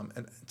Islam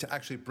and to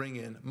actually bring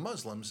in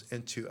Muslims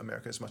into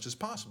America as much as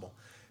possible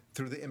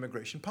through the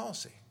immigration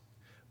policy.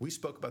 We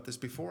spoke about this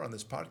before on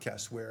this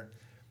podcast where,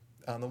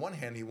 on the one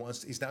hand,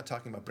 he's now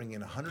talking about bringing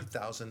in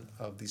 100,000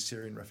 of these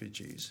Syrian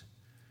refugees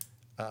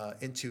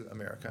into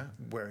America,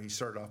 where he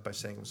started off by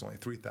saying it was only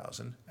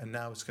 3,000, and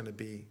now it's going to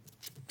be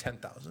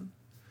 10,000.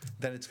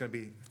 Then it's going to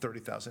be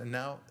 30,000, and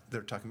now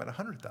they're talking about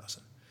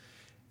 100,000.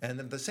 And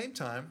then at the same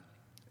time,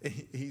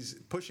 he's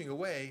pushing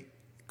away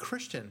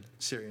Christian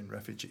Syrian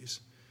refugees.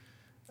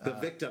 The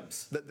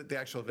victims. The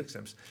actual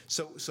victims.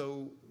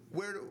 So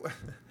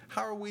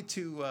how are we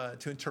to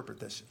interpret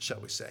this,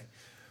 shall we say?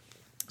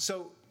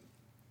 So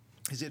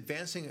he's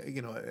advancing,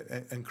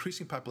 an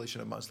increasing population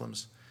of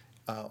Muslims,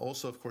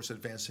 also, of course,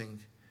 advancing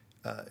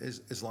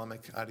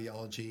Islamic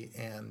ideology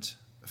and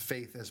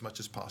faith as much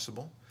as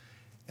possible.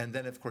 And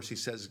then, of course, he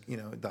says,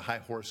 the high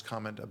horse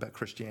comment about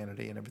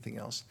Christianity and everything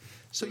else.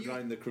 So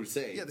regarding the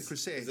Crusades. Yeah, the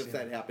Crusades. As if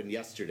that happened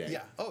yesterday.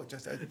 Yeah. Oh,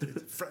 just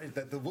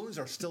the wounds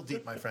are still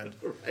deep, my friend.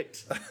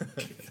 Right.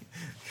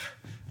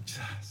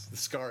 The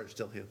scar is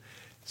still healed.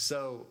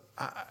 So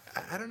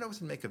I don't know what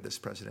to make of this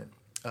president,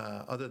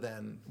 other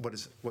than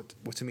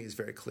what to me is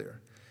very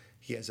clear.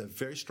 He has a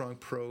very strong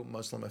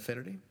pro-Muslim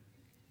affinity.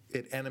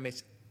 It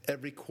animates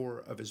every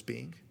core of his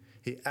being.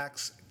 He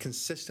acts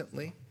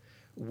consistently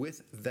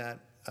with that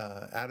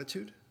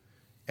attitude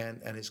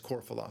and his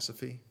core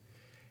philosophy.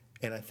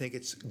 And I think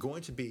it's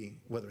going to be,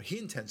 whether he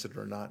intends it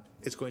or not,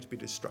 it's going to be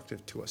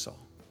destructive to us all.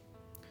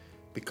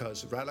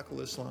 Because radical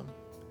Islam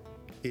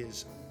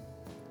is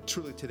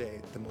truly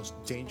today the most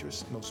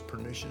dangerous, most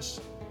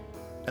pernicious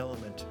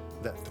element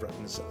that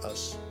threatens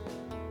us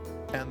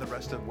and the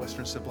rest of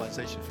Western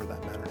civilization, for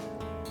that matter.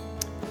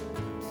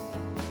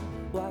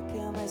 Why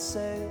can't they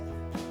say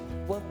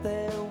what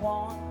they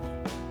want?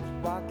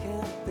 Why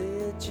can't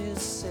they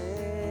just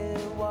say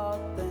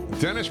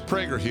Dennis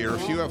Prager here.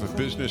 If you have a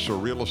business or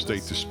real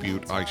estate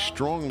dispute, I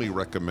strongly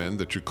recommend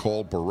that you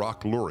call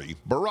Barak Lurie.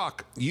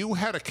 Barak, you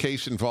had a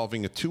case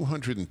involving a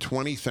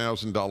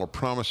 $220,000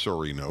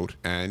 promissory note,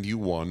 and you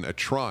won a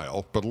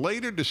trial, but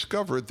later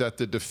discovered that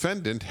the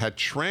defendant had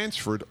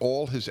transferred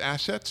all his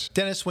assets?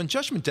 Dennis, when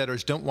judgment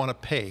debtors don't want to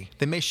pay,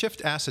 they may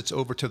shift assets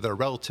over to their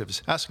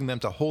relatives, asking them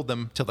to hold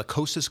them till the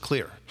coast is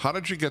clear. How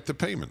did you get the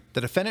payment? The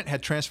defendant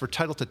had transferred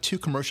title to 2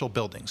 commercial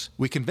buildings.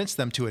 We convinced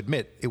them to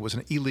admit it was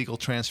an illegal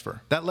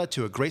transfer. That led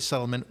to a great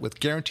settlement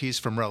with guarantees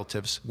from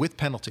relatives, with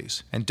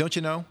penalties. And don't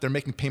you know, they're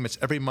making payments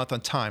every month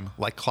on time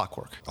like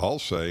clockwork. I'll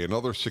say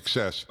another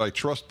success. I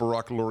trust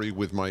Barak Lurie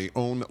with my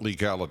own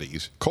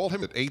legalities. Call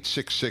him at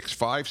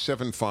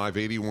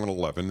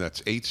 866-575-8111. That's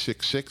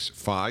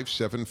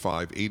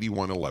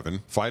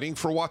 866-575-8111. Fighting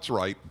for what's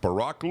right,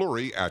 Barak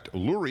Lurie at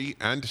Lurie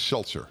and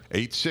Seltzer.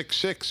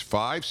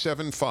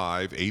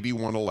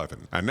 866-575-8111.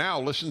 And now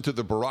listen to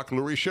the Barak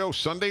Lurie Show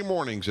Sunday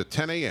mornings at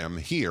 10 a.m.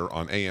 here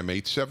on AM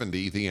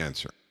 870, The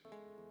Answer.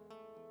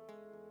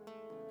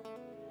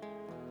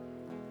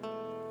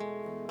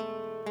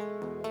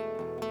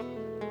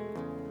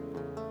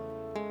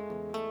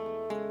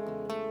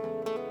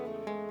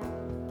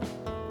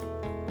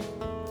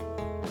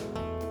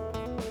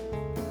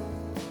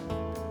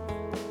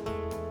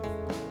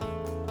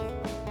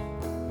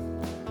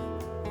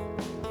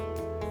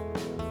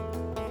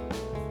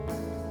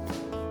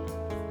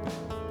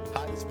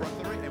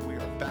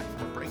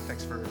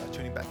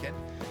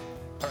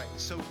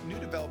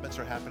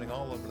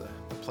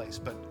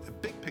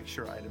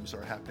 Items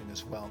are happening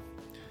as well.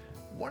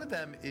 One of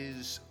them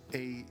is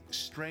a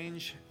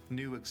strange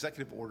new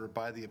executive order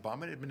by the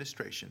Obama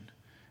administration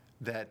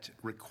that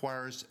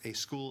requires a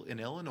school in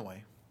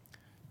Illinois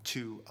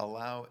to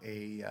allow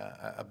a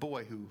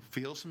boy who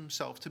feels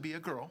himself to be a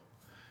girl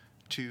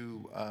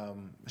to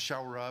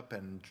shower up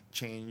and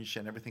change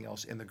and everything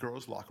else in the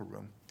girls' locker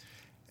room.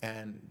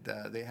 And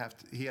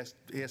he has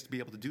to be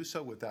able to do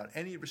so without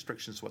any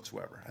restrictions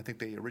whatsoever. I think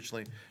they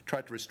originally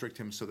tried to restrict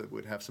him so that it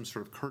would have some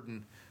sort of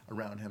curtain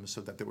around him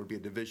so that there would be a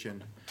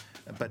division.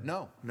 But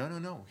no.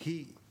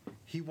 He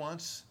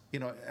wants,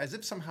 as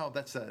if somehow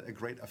that's a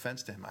great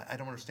offense to him. I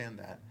don't understand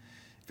that.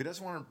 If he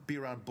doesn't want to be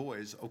around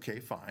boys, okay,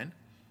 fine.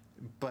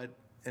 But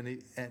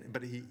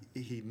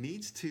he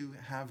needs to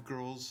have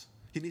girls.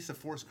 He needs to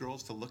force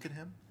girls to look at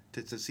him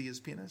to see his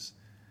penis.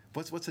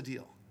 What's the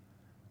deal?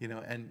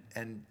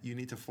 And you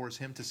need to force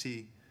him to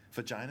see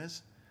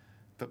vaginas,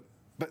 but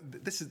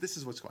this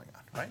is what's going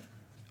on, right?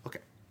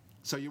 Okay,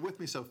 so you're with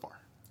me so far?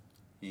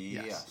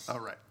 Yes. All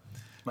right.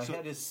 My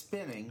head is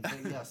spinning, but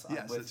yes, I'm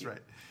yes, with that's you.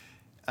 right.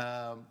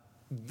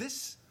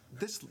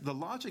 The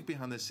logic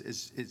behind this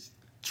is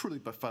truly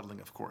befuddling,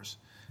 of course.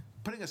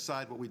 Putting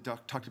aside what we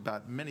talked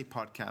about many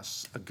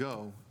podcasts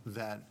ago,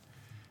 that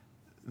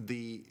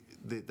the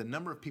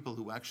number of people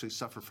who actually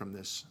suffer from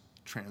this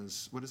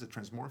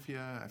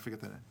transmorphia? I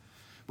forget the name.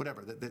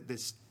 Whatever,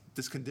 this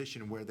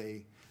condition where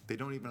they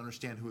don't even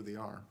understand who they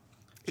are.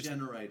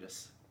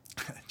 Generitis.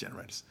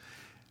 Generitis.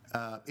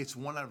 It's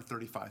 1 out of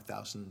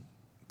 35,000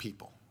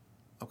 people.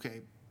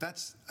 Okay,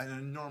 that's an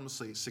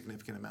enormously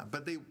significant amount,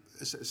 but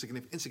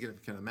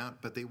insignificant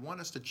amount. But they want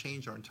us to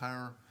change our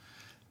entire,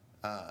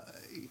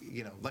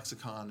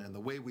 lexicon and the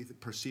way we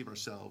perceive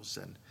ourselves,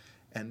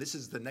 and this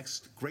is the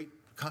next great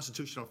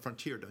constitutional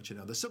frontier, don't you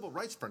know? The civil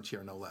rights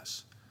frontier, no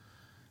less.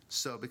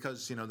 So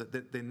because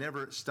they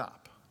never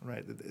stop.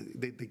 Right,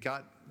 they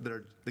got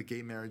the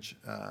gay marriage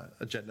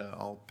agenda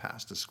all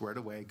passed and squared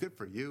away. Good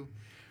for you.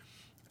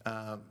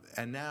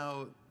 And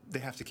now they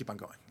have to keep on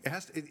going.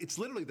 It's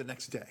literally the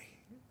next day.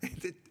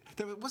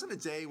 There wasn't a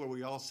day where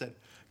we all said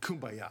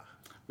 "Kumbaya."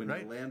 When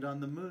you land on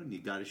the moon, you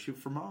got to shoot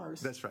for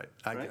Mars. That's right.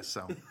 I guess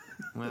so.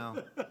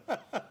 Well,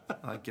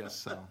 I guess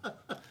so.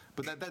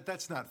 But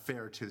that's not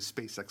fair to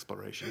space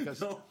exploration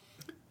because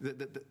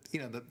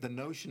the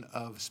notion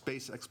of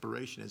space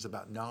exploration is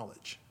about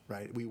knowledge,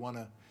 right? We want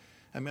to.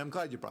 I'm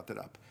glad you brought that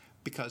up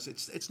because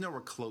it's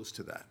nowhere close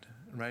to that,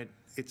 right?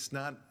 It's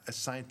not a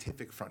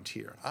scientific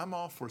frontier. I'm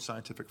all for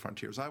scientific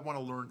frontiers. I want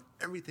to learn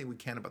everything we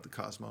can about the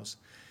cosmos.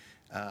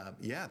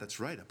 Yeah, that's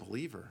right, a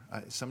believer,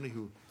 somebody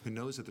who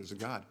knows that there's a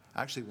God,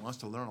 actually wants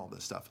to learn all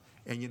this stuff.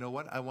 And you know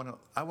what? I want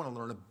to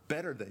learn it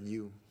better than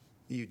you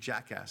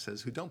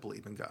jackasses who don't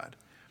believe in God.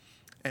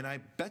 And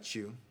I bet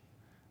you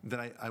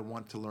that I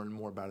want to learn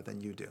more about it than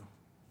you do.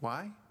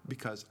 Why?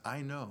 Because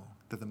I know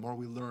that the more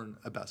we learn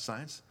about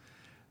science,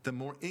 the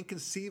more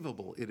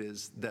inconceivable it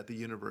is that the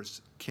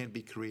universe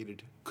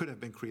could have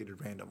been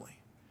created randomly.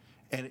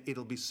 And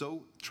it'll be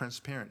so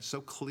transparent, so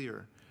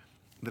clear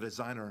that a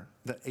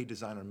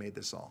designer made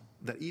this all,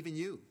 that even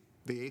you,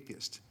 the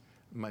atheist,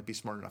 might be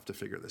smart enough to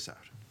figure this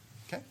out.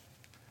 Okay?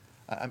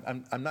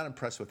 I'm not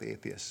impressed with the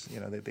atheists.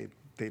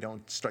 They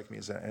don't strike me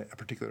as a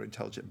particularly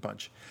intelligent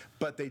bunch.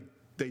 But they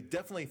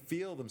definitely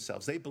feel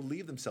themselves, they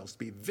believe themselves to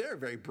be very,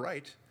 very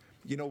bright.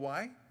 You know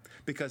why?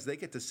 Because they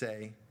get to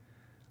say,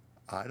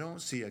 I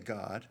don't see a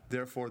God,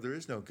 therefore there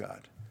is no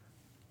God.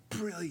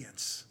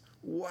 Brilliance.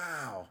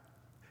 Wow.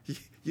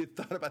 You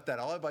thought about that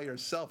all by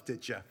yourself,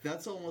 did you?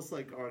 That's almost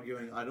like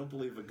arguing, I don't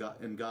believe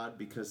in God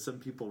because some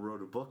people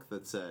wrote a book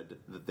that said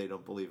that they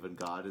don't believe in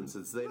God, and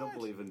since they don't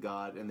believe in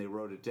God and they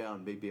wrote it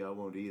down, maybe I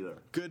won't either.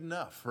 Good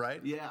enough,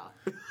 right? Yeah.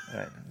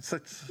 Right.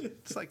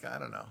 It's like I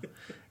don't know.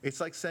 It's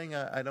like saying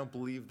I don't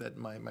believe that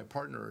my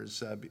partner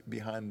is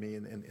behind me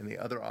in the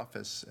other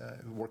office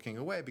working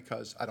away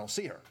because I don't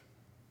see her.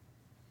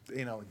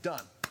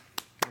 Done.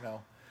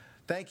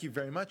 Thank you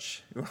very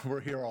much.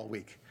 We're here all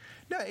week.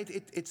 No,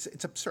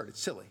 it's absurd.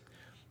 It's silly.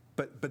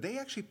 But they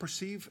actually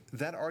perceive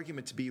that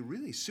argument to be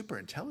really super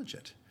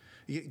intelligent.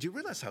 Do you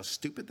realize how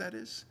stupid that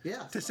is?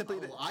 Yeah.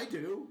 I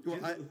do. Well,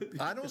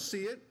 I don't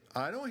see it.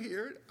 I don't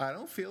hear it. I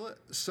don't feel it.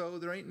 So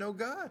there ain't no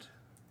God.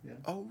 Yeah.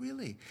 Oh,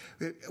 really?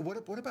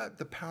 What about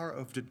the power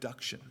of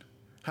deduction?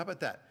 How about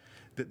that?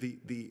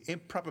 The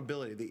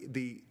improbability,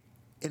 the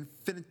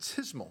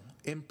infinitesimal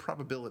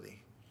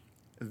improbability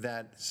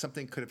that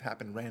something could have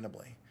happened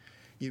randomly.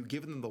 You've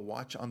given them the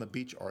watch on the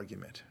beach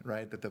argument,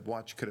 right? That the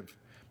watch could have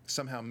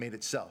somehow made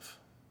itself,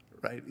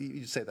 right?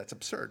 You say that's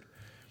absurd.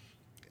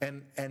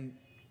 And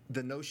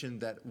the notion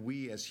that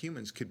we as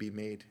humans could be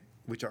made,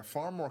 which are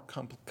far more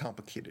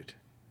complicated,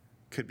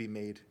 could be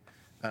made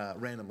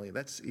randomly.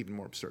 That's even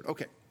more absurd.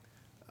 Okay,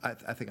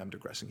 I think I'm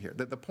digressing here.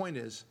 The point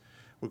is,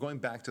 we're going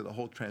back to the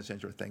whole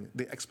transgender thing,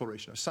 the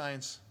exploration of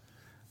science,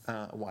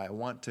 why I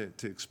want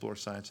to explore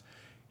science.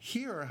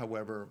 Here,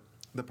 however,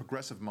 the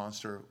progressive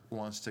monster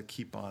wants to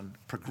keep on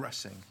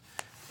progressing.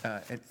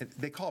 And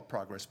they call it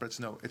progress, but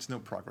it's no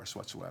progress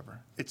whatsoever.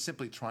 It's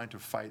simply trying to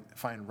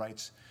find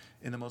rights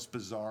in the most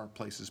bizarre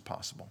places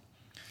possible.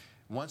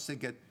 Once they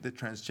get the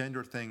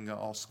transgender thing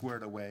all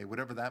squared away,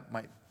 whatever that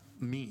might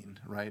mean,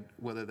 right?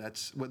 Whether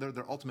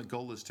their ultimate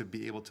goal is to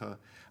be able to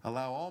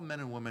allow all men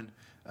and women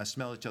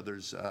smell each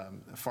other's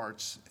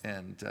farts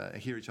and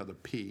hear each other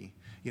pee,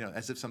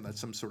 as if that's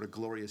some sort of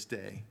glorious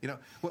day.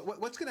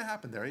 What's going to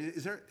happen there?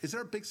 Is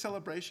there a big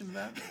celebration of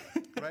that,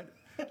 right?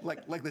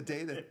 Like the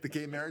day that the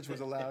gay marriage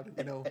was allowed,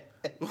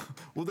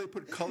 will they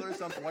put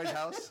colors on the White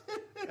House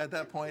at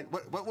that point?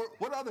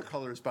 What other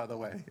colors, by the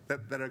way,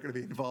 that are going to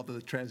be involved in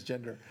the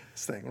transgender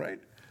thing, right?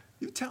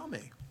 You tell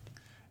me.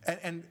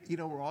 And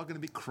we're all going to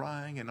be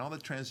crying, and all the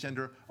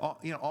transgender,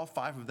 all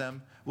 5 of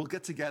them will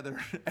get together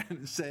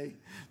and say,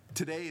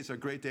 today is a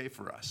great day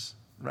for us,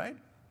 right?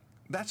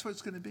 That's what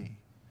it's going to be.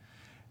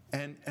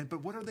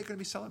 But what are they going to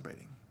be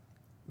celebrating?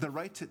 The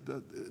right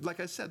to, like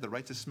I said, the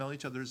right to smell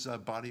each other's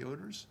body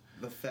odors.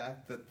 The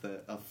fact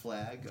that a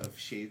flag of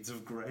shades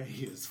of gray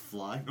is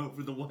flying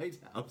over the White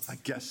House. I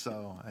guess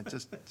so.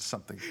 Just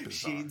something bizarre.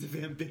 Shades of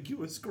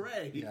ambiguous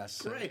gray.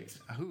 Yes. Great.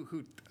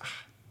 Who?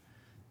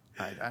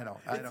 I don't.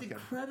 It's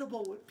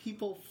incredible what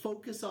people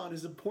focus on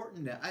is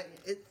important now.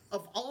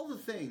 Of all the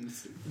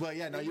things. Well,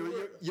 yeah. No,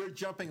 you're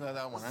jumping on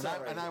that one,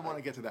 and I want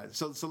to get to that.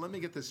 So let me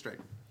get this straight.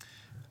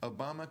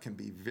 Obama can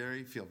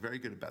feel very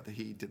good about that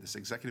he did this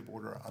executive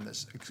order on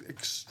this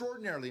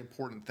extraordinarily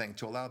important thing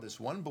to allow this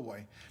one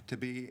boy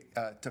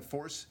to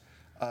force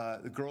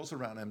the girls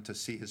around him to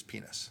see his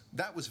penis.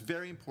 That was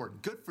very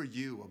important. Good for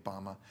you,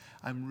 Obama.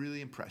 I'm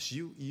really impressed.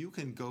 You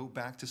can go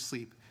back to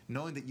sleep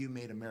knowing that you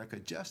made America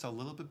just a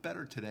little bit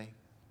better today.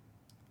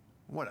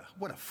 What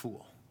a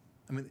fool.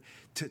 I mean,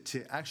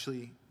 to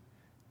actually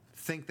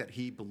think that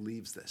he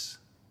believes this.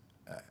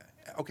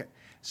 Okay.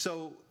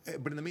 So,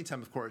 but in the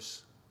meantime, of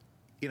course,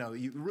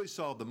 you really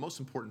solved the most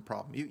important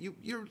problem.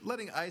 You're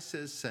letting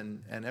ISIS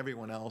and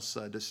everyone else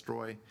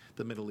destroy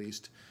the Middle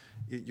East.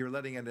 You're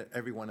letting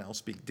everyone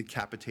else be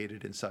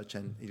decapitated and such,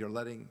 and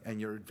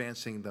you're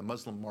advancing the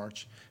Muslim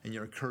march, and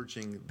you're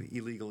encouraging the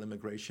illegal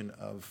immigration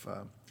of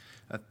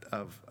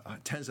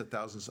tens of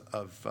thousands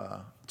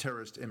of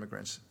terrorist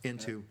immigrants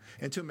into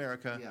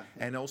America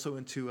and also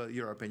into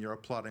Europe, and you're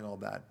applauding all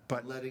that.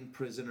 But letting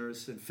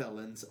prisoners and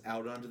felons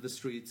out onto the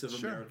streets of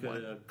America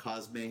to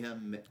cause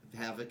mayhem,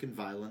 havoc, and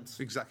violence.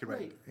 Exactly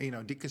right.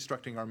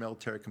 Deconstructing our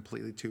military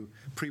completely to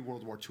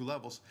pre-World War II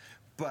levels.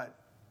 But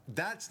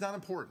that's not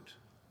important.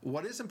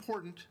 What is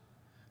important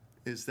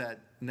is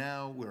that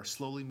now we're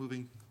slowly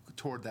moving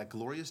toward that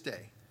glorious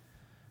day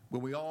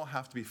when we all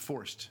have to be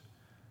forced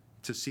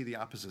to see the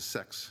opposite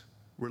sex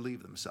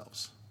relieve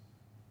themselves.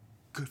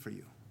 Good for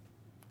you.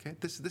 Okay,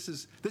 this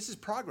is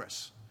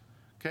progress.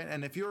 Okay,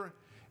 and if you're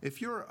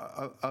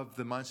of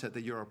the mindset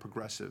that you're a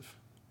progressive,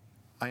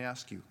 I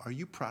ask you, are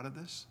you proud of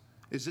this?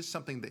 Is this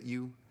something that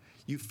you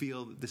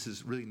feel that this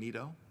is really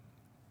neato?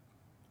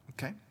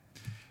 Okay.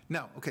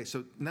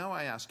 So now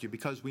I ask you,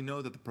 because we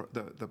know that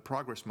the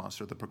progress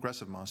monster, the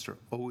progressive monster,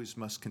 always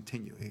must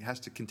continue. It has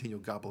to continue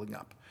gobbling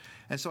up.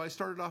 And so I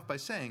started off by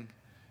saying,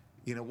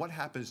 what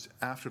happens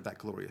after that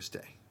glorious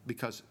day?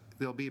 Because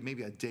there'll be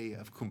maybe a day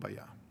of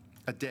kumbaya.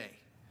 A day.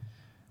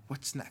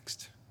 What's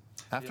next?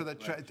 After the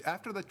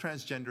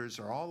transgenders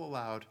are all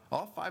allowed,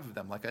 all 5 of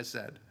them, like I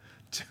said,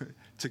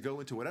 to go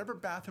into whatever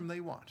bathroom they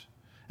want,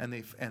 and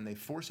they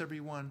force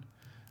everyone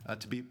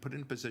to be put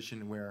in a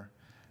position where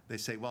they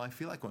say, well, I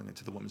feel like going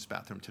into the women's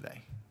bathroom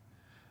today.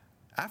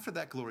 After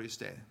that glorious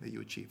day that you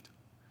achieved,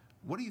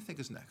 what do you think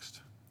is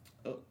next?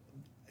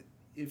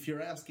 if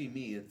you're asking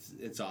me,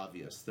 it's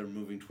obvious. They're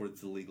moving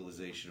towards the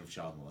legalization of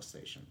child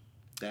molestation.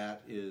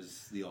 That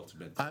is the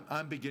ultimate.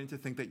 I'm beginning to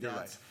think that you're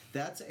right.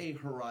 That's a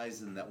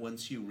horizon that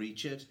once you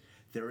reach it,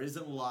 there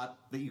isn't a lot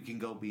that you can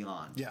go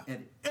beyond. Yeah.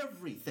 And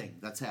everything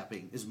that's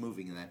happening is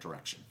moving in that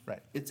direction.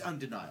 Right. It's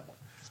undeniable.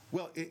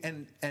 Well,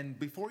 and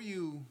before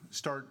you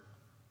start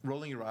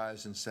rolling your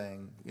eyes and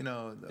saying,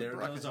 there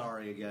goes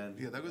Ari again.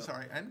 Yeah, there goes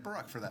Ari, and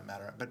Barack for that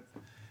matter. But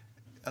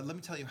let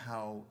me tell you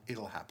how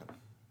it'll happen.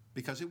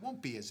 Because it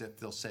won't be as if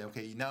they'll say,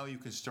 okay, now you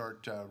can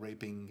start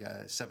raping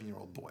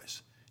 7-year-old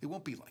boys. It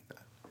won't be like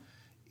that.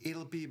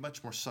 It'll be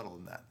much more subtle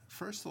than that.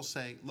 First, they'll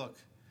say, look,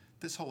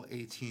 this whole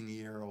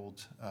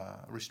 18-year-old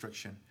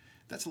restriction,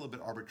 that's a little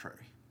bit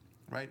arbitrary,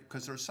 right?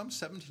 Because there are some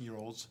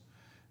 17-year-olds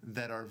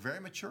that are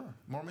very mature,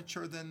 more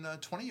mature than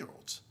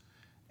 20-year-olds.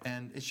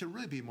 And it should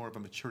really be more of a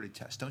maturity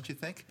test, don't you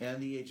think?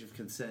 And the age of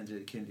consent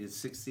is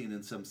 16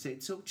 in some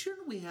states. So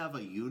shouldn't we have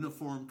a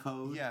uniform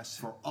code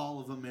for all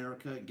of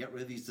America and get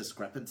rid of these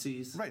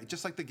discrepancies? Right,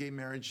 just like the gay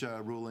marriage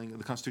ruling,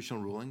 the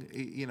constitutional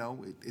ruling,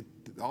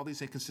 all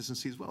these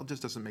inconsistencies, well, it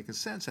just doesn't make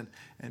sense.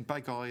 And by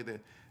golly,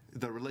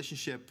 the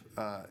relationship,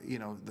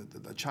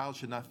 the child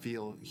should not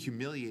feel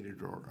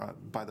humiliated or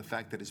by the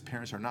fact that his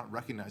parents are not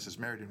recognized as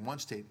married in one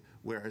state,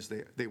 whereas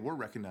they were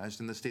recognized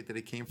in the state that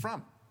he came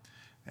from.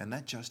 And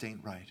that just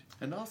ain't right.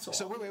 And also,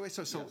 so wait.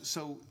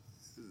 So,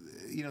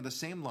 the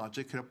same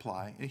logic could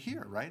apply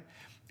here, right?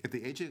 If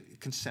the age of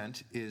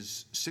consent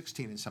is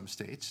 16 in some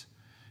states,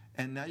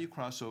 and now you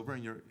cross over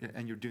and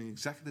you're doing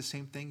exactly the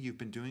same thing you've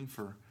been doing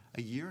for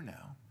a year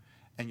now,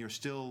 and you're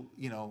still,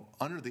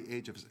 under the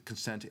age of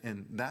consent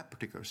in that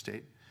particular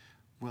state,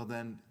 well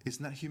then,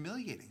 isn't that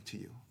humiliating to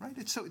you, right?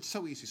 It's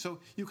so easy. So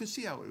you can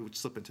see how it would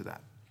slip into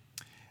that,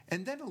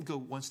 and then it'll go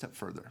one step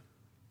further.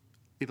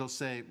 It'll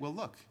say, well,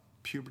 look.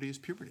 Puberty is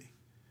puberty,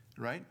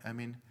 right? I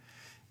mean,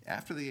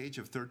 after the age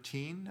of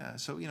 13,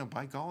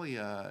 by golly,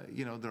 there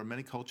are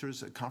many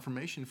cultures,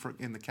 confirmation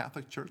in the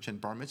Catholic Church and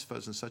bar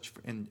mitzvahs and such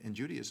in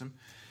Judaism,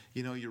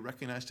 you're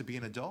recognized to be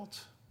an adult,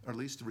 or at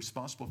least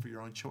responsible for your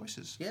own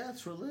choices. Yeah,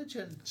 it's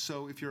religion.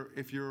 So if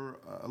you're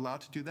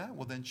allowed to do that,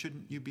 well, then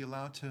shouldn't you be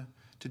allowed to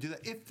do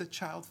that if the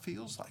child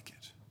feels like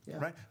it,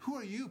 right? Who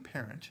are you,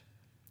 parent,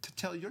 to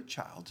tell your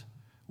child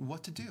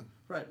what to do?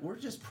 Right, we're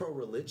just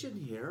pro-religion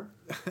here.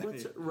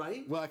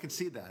 Right? Well, I can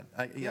see that.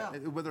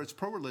 Whether it's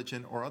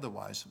pro-religion or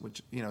otherwise,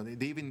 which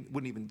they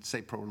wouldn't even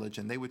say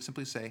pro-religion. They would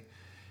simply say,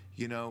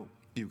 you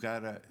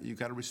gotta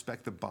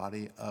respect the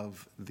body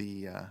of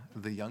the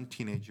young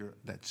teenager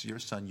that's your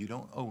son. You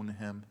don't own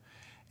him,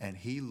 and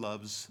he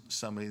loves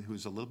somebody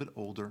who's a little bit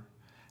older.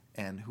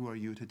 And who are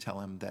you to tell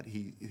him that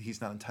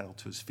he's not entitled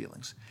to his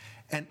feelings?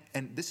 And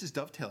this is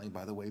dovetailing,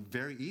 by the way,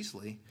 very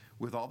easily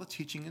with all the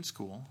teaching in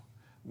school,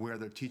 where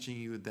they're teaching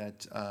you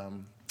that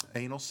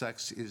anal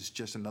sex is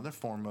just another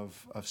form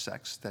of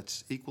sex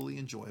that's equally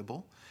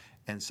enjoyable,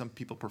 and some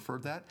people prefer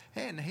that.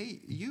 And hey,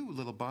 you,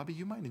 little Bobby,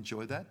 you might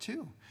enjoy that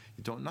too.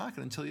 You don't knock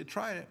it until you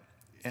try it.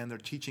 And they're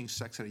teaching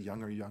sex at a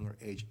younger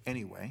age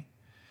anyway.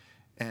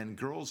 And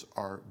girls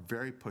are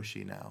very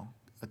pushy now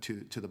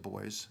to the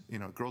boys.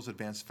 Girls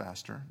advance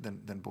faster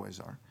than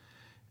boys are.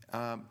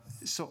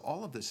 So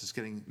all of this is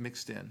getting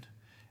mixed in.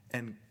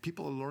 And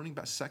people are learning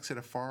about sex at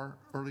a far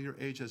earlier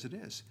age as it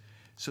is.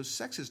 So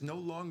sex is no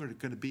longer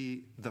going to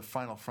be the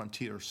final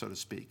frontier, so to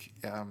speak.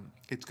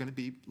 It's going to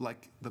be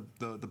like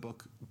the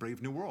book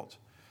Brave New World,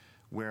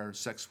 where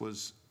sex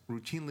was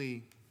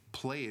routinely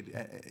played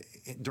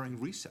during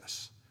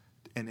recess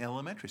in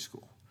elementary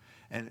school.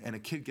 And a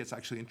kid gets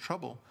actually in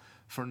trouble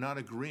for not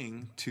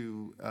agreeing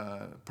to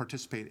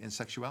participate in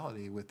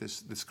sexuality with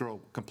this girl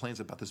complains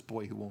about this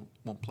boy who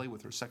won't play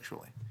with her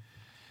sexually.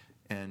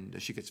 And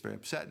she gets very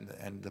upset,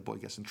 and the boy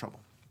gets in trouble.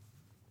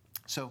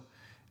 So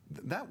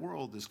that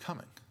world is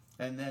coming.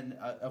 And then,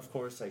 of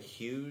course, a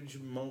huge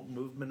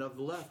movement of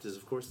the left is,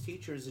 of course,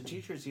 teachers and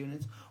teachers'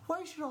 unions.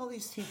 Why should all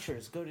these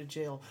teachers go to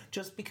jail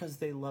just because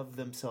they love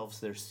themselves,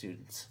 their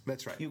students?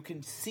 That's right. You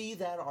can see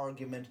that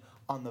argument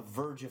on the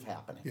verge of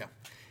happening. Yeah.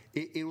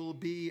 It will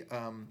be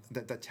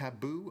the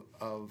taboo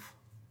of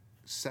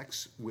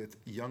sex with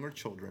younger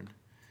children.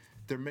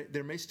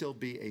 There may still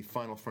be a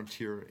final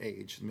frontier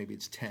age. Maybe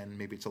it's 10,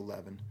 maybe it's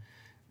 11.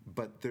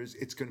 But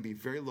it's going to be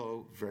very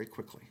low very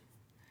quickly.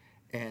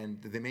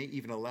 And they may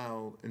even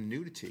allow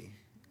nudity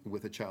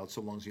with a child so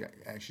long as you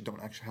actually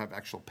don't have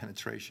actual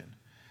penetration.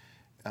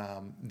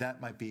 That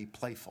might be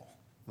playful,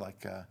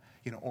 like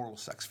oral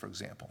sex, for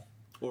example.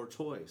 Or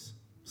toys.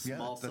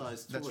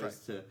 Small-sized toys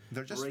to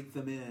break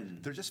them in.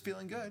 They're just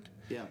feeling good.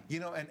 Yeah.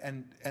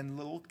 And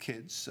little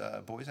kids,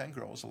 boys and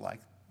girls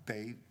alike,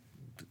 they,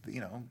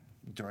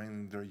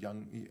 during their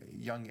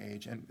young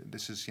age, and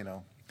this is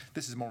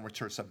a more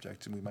mature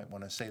subject, and we might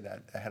want to say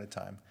that ahead of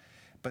time,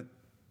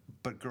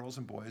 but girls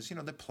and boys,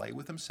 they play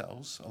with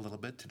themselves a little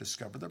bit to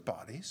discover their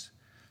bodies.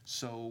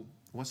 So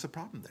what's the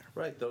problem there?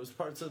 Right. Those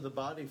parts of the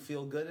body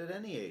feel good at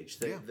any age.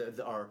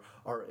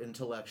 Our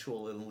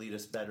intellectual and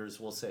elitist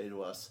betters will say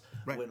to us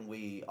when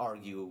we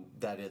argue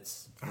that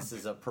this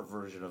is a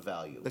perversion of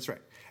value. That's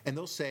right. And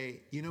they'll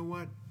say, you know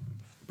what,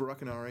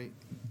 Barack and Ari,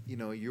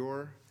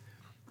 your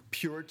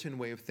Puritan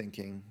way of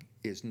thinking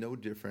is no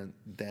different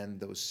than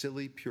those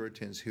silly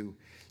Puritans who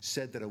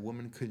said that a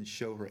woman couldn't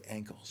show her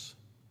ankles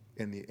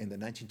in the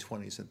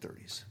 1920s and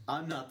 30s.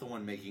 I'm not the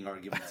one making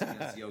arguments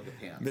against yoga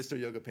pants. Mr.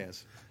 Yoga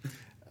Pants.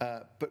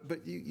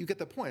 But you get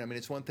the point. I mean,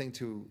 it's one thing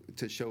to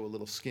show a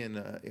little skin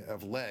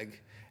of leg,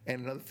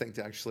 and another thing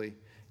to actually,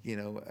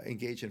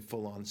 engage in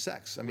full-on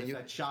sex. I mean, With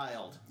a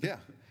child. Yeah.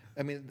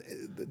 I mean,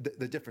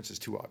 the difference is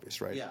too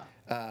obvious, right?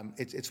 Yeah.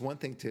 It's one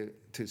thing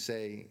to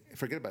say,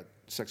 forget about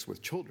sex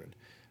with children,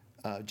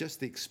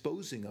 just the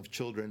exposing of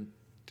children,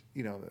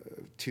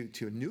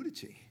 to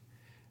nudity,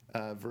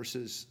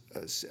 versus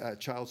a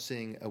child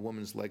seeing a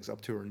woman's legs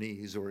up to her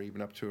knees or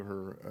even up to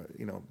her,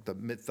 the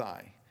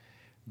mid-thigh.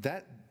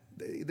 That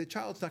the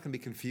child's not going to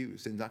be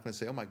confused and not going to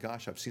say, "Oh my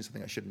gosh, I've seen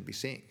something I shouldn't be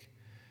seeing."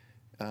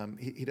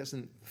 He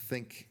doesn't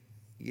think,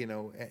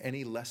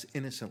 any less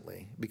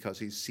innocently because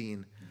he's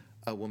seen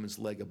a woman's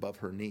leg above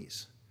her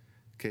knees.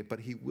 Okay, but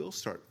he will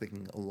start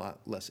thinking a lot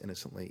less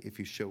innocently if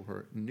you show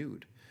her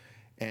nude.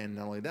 And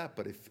not only that,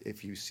 but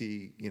if you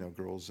see,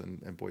 girls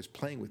and boys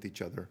playing with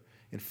each other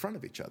in front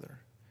of each other.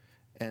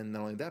 And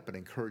not only that, but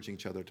encouraging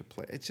each other to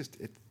play. It's just,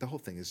 the whole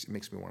thing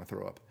makes me want to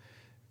throw up.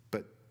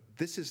 But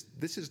this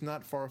is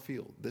not far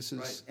afield. This is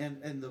right.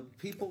 And the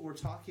people we're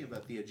talking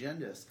about, the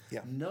agendists,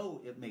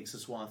 know it makes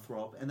us want to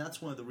throw up, and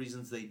that's one of the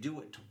reasons they do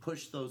it, to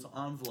push those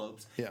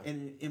envelopes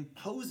and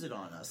impose it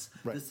on us.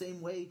 Right. The same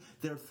way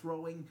they're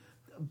throwing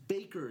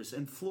bakers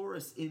and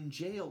florists in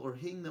jail or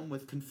hitting them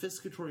with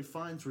confiscatory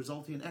fines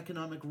resulting in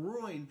economic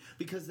ruin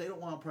because they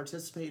don't want to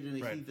participate in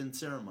a heathen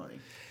ceremony.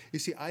 You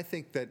see, I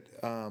think that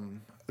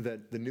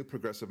that the new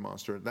progressive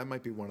monster, that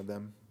might be one of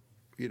them.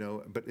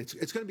 But it's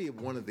going to be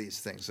one of these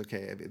things,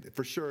 okay?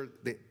 For sure,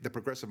 the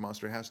progressive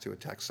monster has to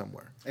attack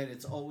somewhere. And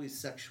it's always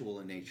sexual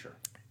in nature.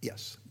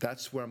 Yes,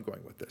 that's where I'm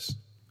going with this.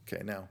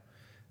 Okay, now,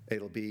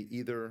 it'll be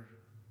either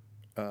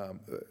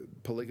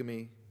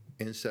polygamy,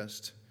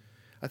 incest.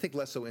 I think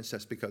less so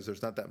incest because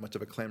there's not that much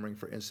of a clamoring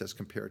for incest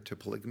compared to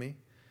polygamy.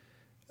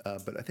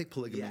 But I think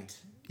polygamy...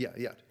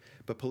 Yet.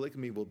 But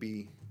polygamy will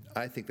be,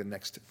 I think, the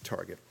next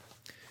target.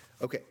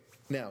 Okay,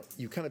 now,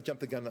 you kind of jumped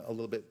the gun a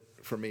little bit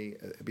for me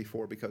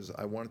before because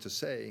I wanted to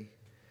say,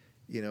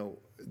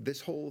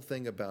 this whole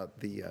thing about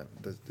the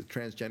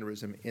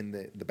transgenderism in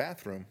the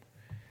bathroom,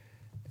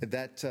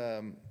 that,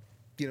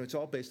 it's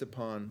all based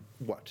upon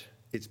what?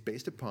 It's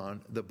based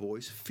upon the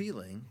boy's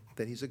feeling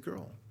that he's a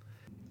girl.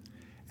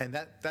 And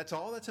that's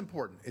all that's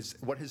important, is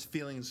what his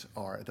feelings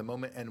are at the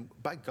moment. And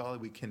by golly,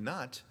 we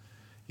cannot,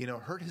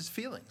 hurt his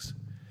feelings.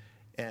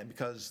 And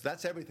because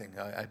that's everything,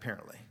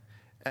 apparently.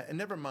 And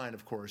never mind,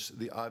 of course,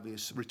 the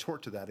obvious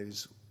retort to that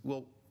is,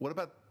 well, what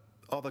about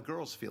all the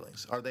girls'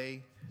 feelings? Are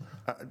they,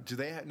 do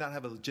they not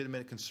have a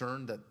legitimate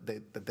concern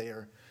that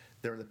they're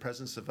in the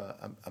presence of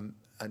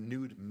a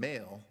nude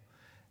male,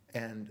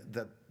 and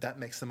that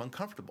makes them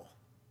uncomfortable?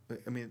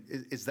 I mean,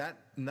 is that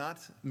not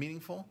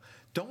meaningful?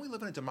 Don't we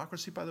live in a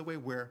democracy, by the way,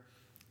 where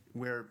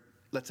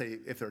let's say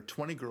if there are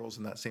 20 girls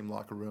in that same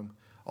locker room,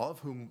 all of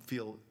whom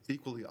feel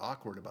equally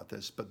awkward about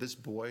this, but this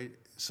boy,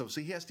 so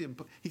he gets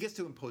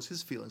to impose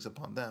his feelings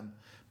upon them,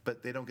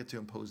 but they don't get to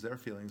impose their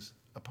feelings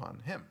upon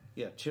him.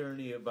 Yeah,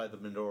 tyranny by the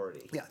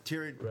minority. Yeah,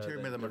 tyranny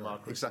by the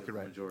minority. Exactly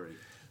right. Majority.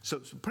 So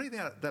putting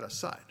that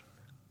aside,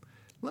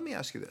 let me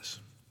ask you this: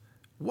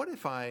 what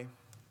if I'm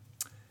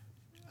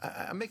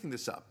making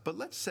this up, but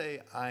let's say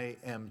I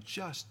am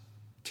just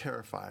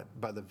terrified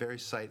by the very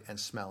sight and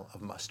smell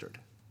of mustard.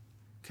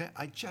 Okay,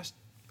 I just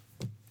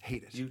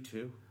hate it. You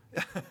too.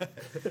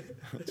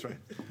 That's right.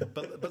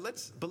 But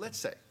let's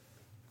say,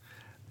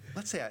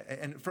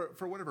 and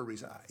for whatever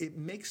reason, it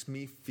makes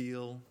me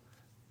feel.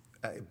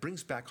 It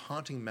brings back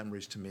haunting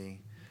memories to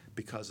me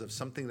because of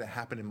something that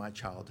happened in my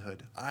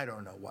childhood. I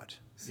don't know what.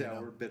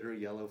 Sour, bitter,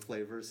 yellow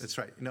flavors. That's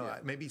right.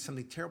 Maybe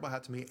something terrible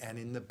happened to me, and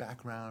in the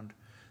background,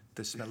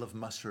 the smell of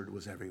mustard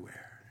was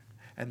everywhere.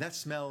 And that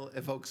smell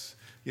evokes,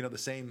 the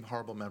same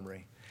horrible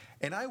memory.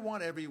 And I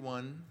want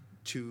everyone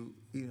to,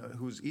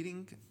 who's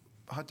eating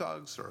hot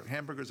dogs or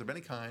hamburgers of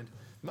any kind,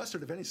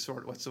 mustard of any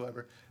sort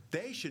whatsoever,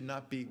 they should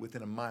not be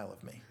within a mile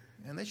of me.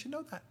 And they should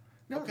know that.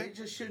 No, okay? They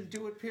just shouldn't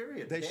do it,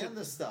 period. They ban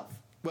the stuff.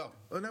 Well,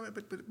 no,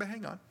 but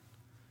hang on.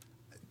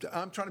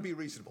 I'm trying to be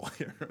reasonable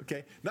here,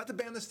 okay? Not to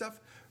ban the stuff,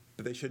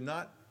 but they should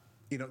not,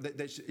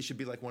 it should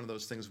be like one of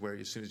those things where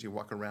as soon as you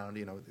walk around,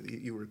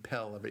 you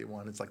repel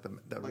everyone. It's like the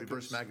like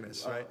reverse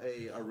magnets, right?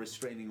 A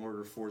restraining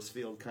order force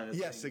field kind of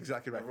thing. Yes,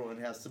 exactly right. Everyone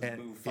has to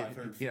move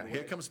 500 feet away.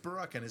 Here comes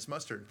Barack and his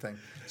mustard thing.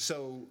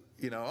 So,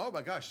 oh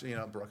my gosh,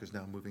 Barack is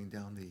now moving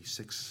down the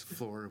 6th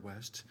floor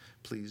west.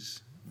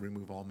 Please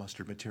remove all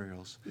mustard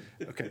materials.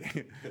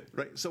 Okay,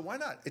 right. So why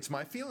not? It's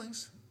my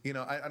feelings.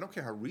 I don't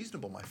care how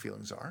reasonable my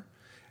feelings are.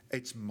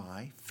 It's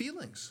my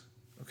feelings,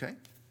 okay?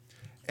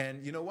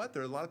 And you know what?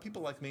 There are a lot of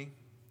people like me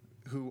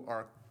who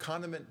are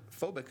condiment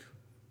phobic,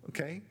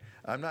 okay?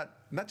 I'm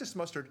not just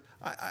mustard.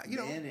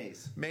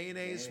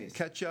 Mayonnaise,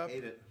 ketchup.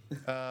 Hate it.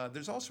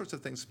 There's all sorts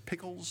of things.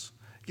 Pickles.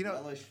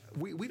 Relish.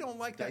 We don't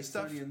like that Diced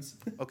stuff. onions.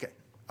 Okay.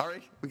 All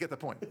right. We get the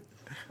point.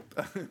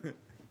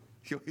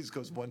 He always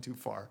goes one too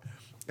far.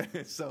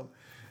 So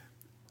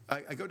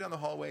I go down the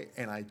hallway,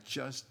 and I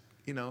just,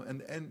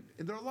 and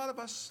there are a lot of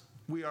us,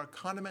 we are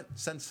condiment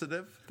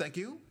sensitive, thank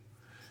you.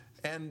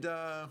 And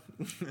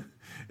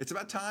it's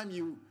about time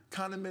you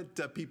condiment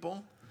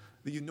people,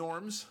 you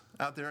norms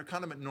out there,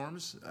 condiment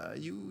norms,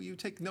 you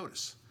take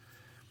notice.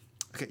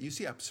 Okay, you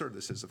see how absurd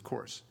this is, of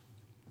course.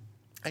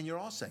 And you're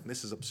all saying,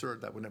 this is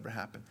absurd, that would never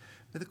happen.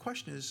 But the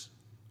question is,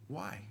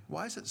 why?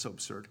 Why is it so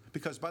absurd?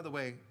 Because, by the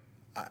way,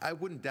 I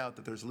wouldn't doubt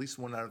that there's at least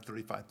 1 out of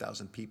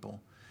 35,000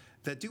 people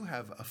that do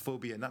have a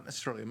phobia, not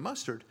necessarily of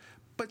mustard,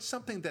 but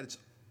something that's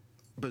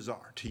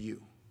bizarre to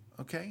you,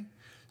 okay?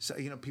 So,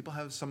 people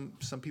have, some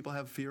people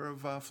have fear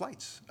of of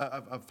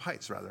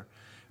heights, rather,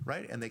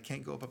 right? And they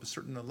can't go up a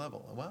certain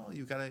level. Well,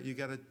 you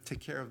gotta take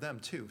care of them,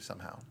 too,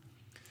 somehow.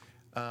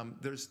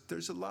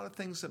 There's a lot of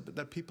things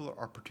that people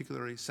are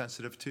particularly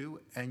sensitive to,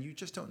 and you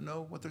just don't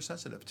know what they're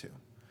sensitive to.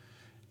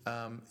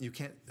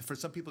 For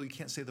some people, you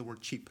can't say the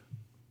word cheap.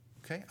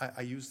 Okay,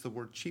 I used the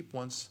word cheap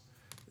once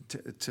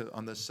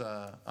on this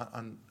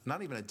on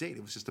not even a date.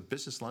 It was just a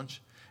business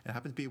lunch, and it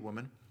happened to be a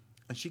woman,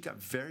 and she got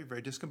very,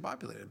 very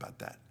discombobulated about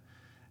that,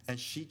 and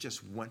she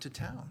just went to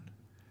town.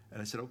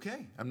 And I said,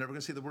 okay, I'm never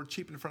going to say the word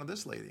cheap in front of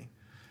this lady,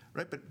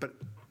 right? But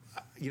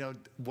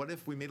what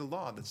if we made a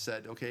law that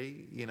said,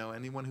 okay,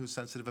 anyone who's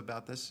sensitive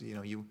about this,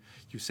 you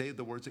say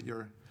the words that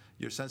you're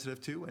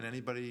sensitive to, and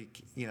anybody,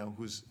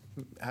 who's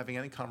having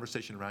any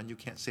conversation around you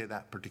can't say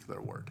that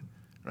particular word,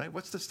 right?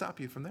 What's to stop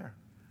you from there,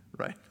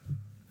 right?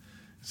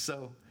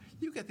 So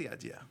you get the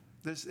idea.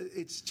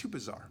 It's too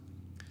bizarre,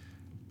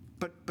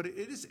 but it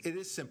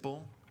is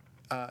simple.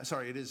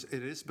 It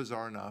is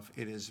bizarre enough.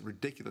 It is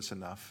ridiculous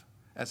enough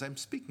as I'm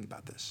speaking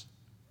about this.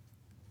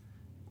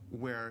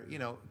 Where,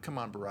 come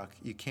on, Barack,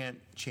 you can't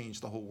change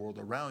the whole world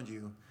around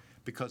you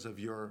because of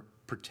your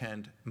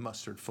pretend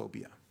mustard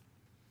phobia.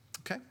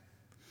 Okay?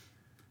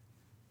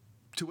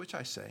 To which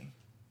I say,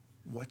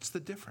 what's the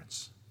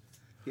difference?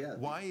 Yeah.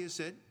 Why is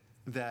it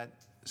that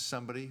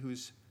somebody who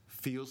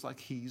feels like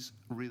he's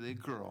really a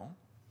girl,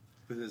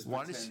 with his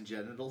pretend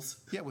genitals?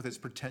 Yeah, with his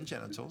pretend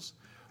genitals,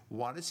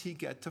 why does he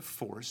get to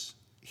force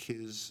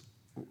his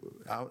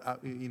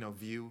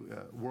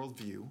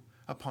worldview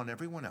upon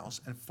everyone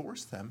else and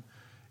force them?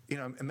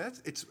 And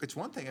it's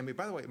one thing. I mean,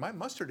 by the way, my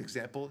mustard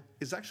example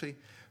is actually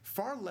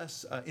far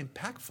less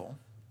impactful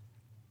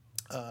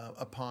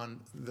upon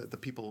the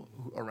people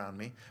around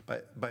me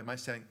by my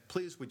saying,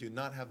 please, would you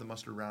not have the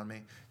mustard around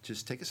me?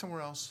 Just take it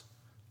somewhere else.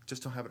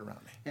 Just don't have it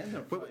around me. And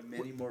there are probably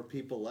many more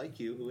people like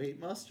you who hate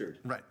mustard.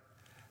 Right.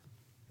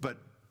 But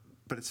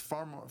it's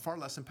far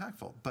less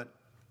impactful. But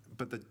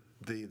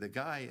the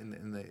guy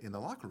in the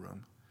locker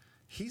room,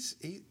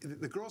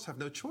 the girls have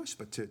no choice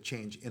but to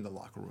change in the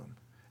locker room.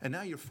 And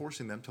now you're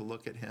forcing them to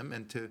look at him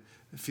and to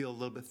feel a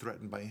little bit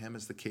threatened by him,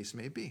 as the case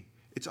may be.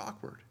 It's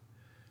awkward.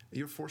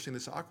 You're forcing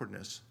this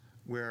awkwardness,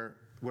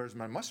 whereas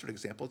my mustard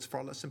example, it's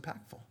far less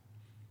impactful.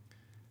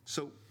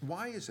 So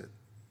why is it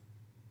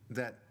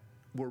that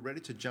we're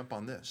ready to jump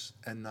on this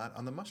and not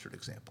on the mustard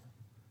example?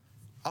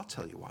 I'll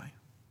tell you why.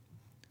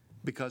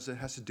 Because it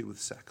has to do with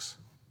sex.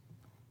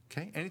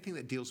 Okay? Anything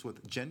that deals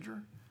with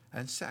gender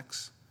and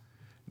sex,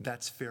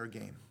 that's fair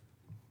game.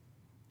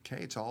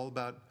 Okay? It's all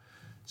about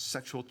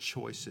sexual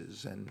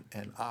choices and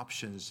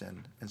options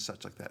and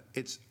such like that.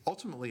 It's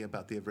ultimately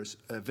about the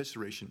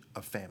evisceration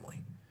of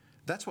family.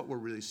 That's what we're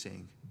really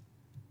seeing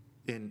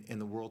in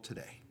the world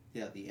today.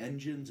 Yeah, the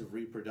engines of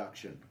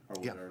reproduction are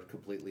what are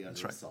completely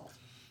under assault.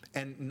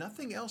 And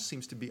nothing else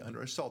seems to be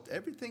under assault.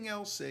 Everything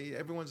else,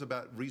 everyone's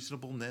about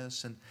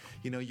reasonableness, and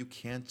you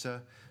can't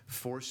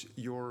force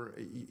your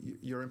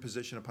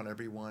imposition upon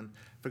everyone.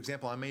 For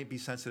example, I may be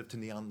sensitive to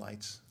neon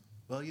lights.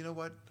 Well, you know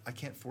what? I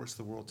can't force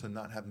the world to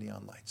not have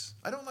neon lights.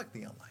 I don't like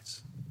neon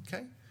lights,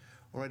 okay?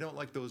 Or I don't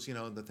like those,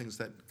 the things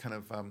that kind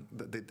of,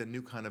 the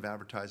new kind of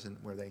advertising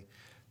where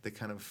they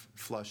kind of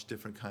flush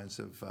different kinds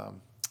of,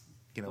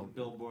 the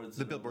billboards.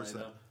 The billboards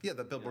light up. Yeah,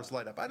 the billboards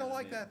light up. I don't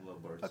like that.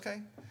 Billboards.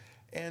 Okay.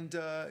 And,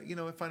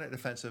 I find it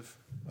offensive.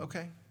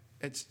 Okay.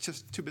 It's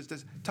just too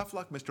business. Tough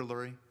luck, Mr.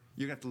 Lurie.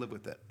 You're going to have to live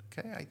with it.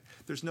 Okay?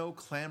 There's no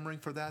clamoring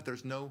for that.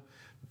 There's no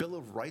Bill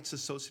of Rights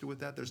associated with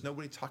that. There's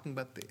nobody talking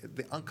about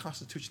the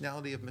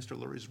unconstitutionality of Mr.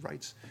 Lurie's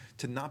rights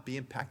to not be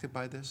impacted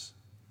by this.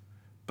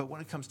 But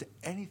when it comes to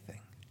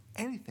anything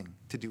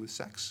to do with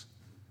sex,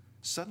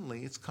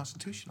 suddenly it's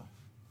constitutional.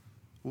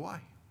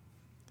 Why?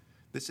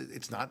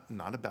 It's not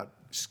about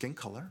skin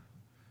color.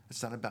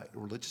 It's not about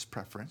religious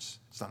preference.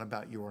 It's not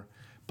about your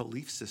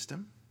belief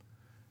system.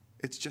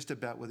 It's just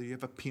about whether you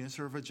have a penis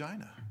or a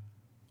vagina.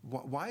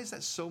 Why is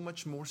that so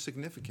much more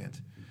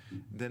significant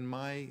than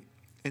my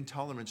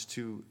intolerance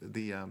to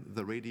the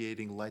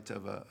radiating light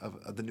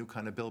of the new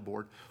kind of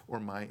billboard or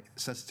my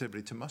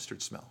sensitivity to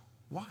mustard smell?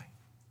 Why?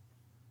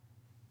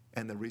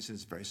 And the reason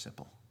is very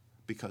simple.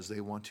 Because they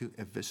want to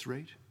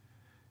eviscerate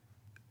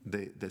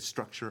the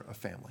structure of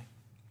family.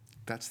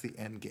 That's the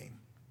end game.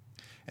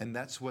 And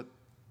that's what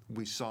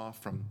we saw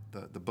from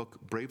the book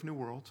Brave New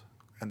World,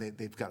 and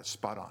they've got it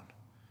spot on.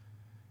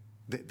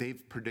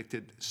 They've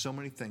predicted so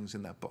many things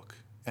in that book,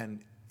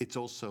 and it's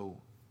also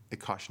a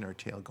cautionary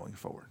tale going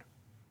forward.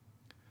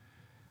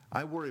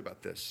 I worry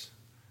about this,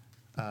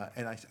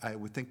 and I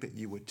would think that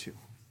you would too.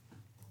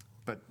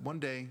 But one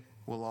day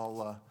we'll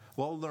all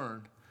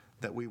learn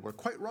that we were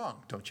quite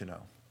wrong, don't you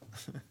know,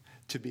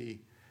 to be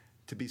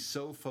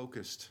so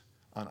focused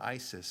on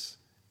ISIS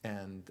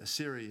and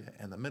Syria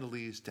and the Middle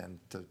East and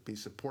to be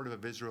supportive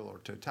of Israel or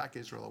to attack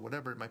Israel or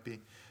whatever it might be,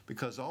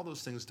 because all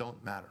those things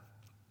don't matter.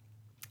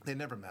 They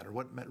never matter.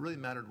 What really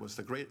mattered was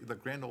the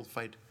grand old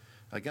fight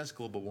against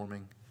global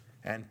warming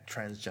and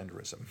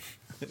transgenderism.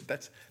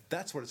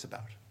 That's what it's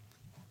about.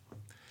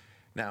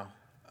 Now,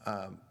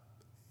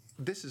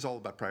 this is all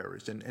about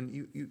priorities,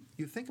 and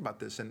you think about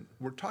this, and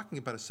we're talking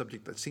about a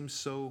subject that seems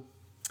so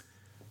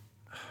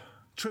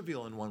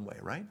trivial in one way,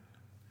 right?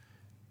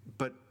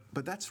 But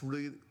that's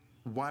really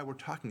why we're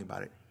talking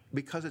about it,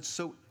 because it's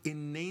so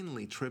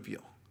inanely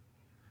trivial.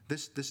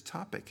 This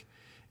topic,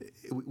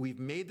 we've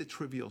made the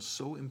trivial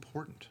so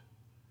important.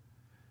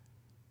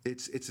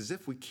 It's as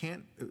if we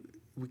can't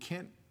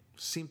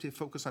seem to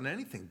focus on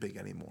anything big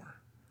anymore.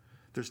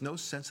 There's no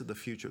sense of the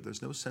future.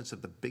 There's no sense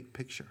of the big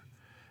picture.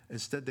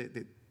 Instead,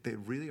 they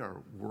really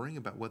are worrying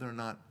about whether or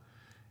not,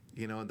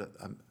 that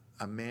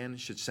a man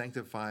should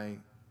sanctify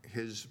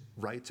his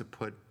right to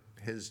put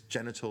his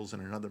genitals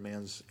in another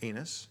man's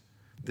anus.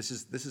 This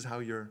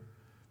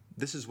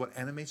is what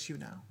animates you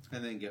now.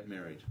 And then get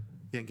married.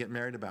 Yeah, and get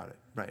married about it,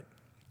 right?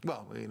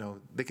 Well,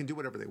 they can do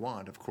whatever they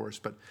want, of course,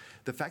 but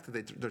the fact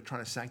that they're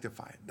trying to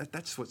sanctify it,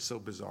 that's what's so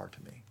bizarre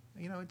to me.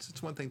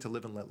 It's one thing to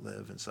live and let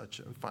live and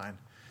such. Fine.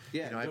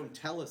 Yeah, don't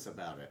tell us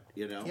about it.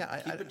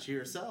 Yeah, keep it to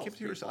yourself. Keep it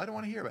to yourself. I don't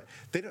want to hear about it.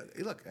 They don't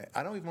look.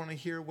 I don't even want to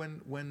hear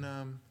when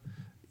a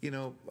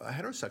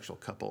heterosexual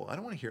couple. I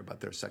don't want to hear about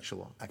their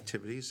sexual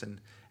activities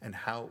and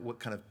what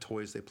kind of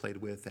toys they played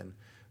with and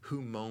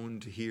who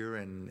moaned here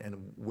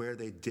and where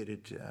they did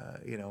it,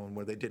 and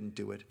where they didn't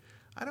do it.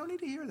 I don't need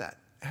to hear that.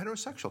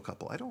 Heterosexual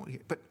couple. I don't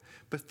hear. But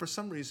for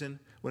some reason,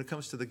 when it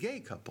comes to the gay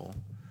couple,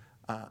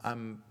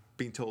 I'm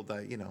being told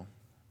that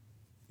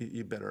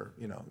you better,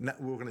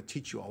 we're going to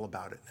teach you all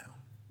about it now.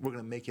 We're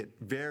going to make it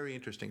very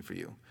interesting for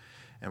you.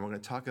 And we're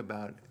going to talk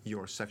about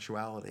your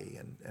sexuality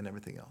and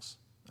everything else.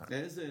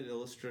 Isn't it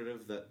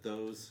illustrative that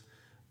those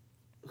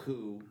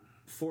who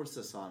force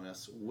this on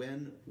us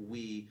when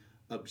we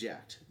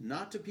object,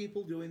 not to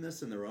people doing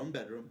this in their own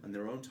bedroom, in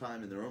their own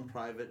time, in their own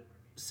private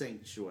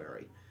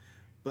sanctuary,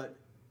 but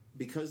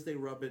because they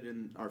rub it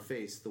in our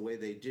face the way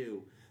they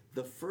do,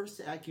 the first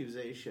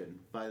accusation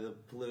by the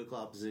political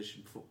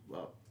opposition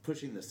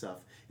pushing this stuff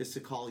is to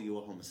call you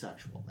a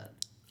homosexual then.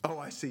 Oh,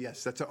 I see.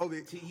 Yes, that's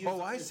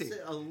I see.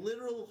 A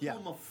literal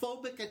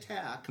homophobic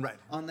attack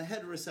on the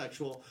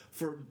heterosexual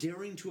for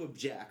daring to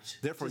object.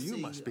 Therefore, you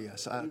must be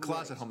a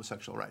closet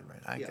homosexual. Right.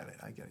 I get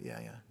it.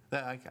 Yeah.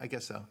 I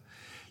guess so.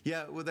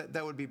 Yeah. Well,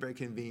 that would be very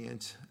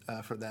convenient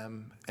for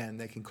them, and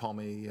they can call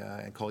me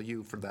and call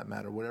you for that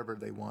matter, whatever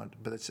they want.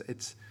 But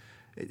it's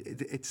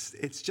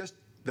just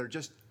they're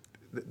just.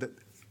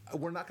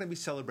 We're not going to be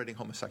celebrating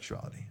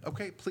homosexuality.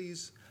 Okay,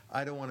 please.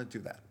 I don't want to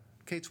do that.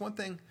 Okay, it's one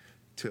thing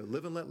to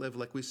live and let live,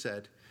 like we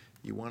said.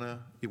 You wanna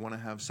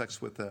have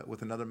sex with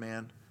another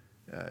man.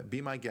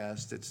 Be my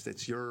guest.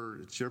 It's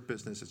your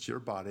business. It's your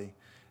body,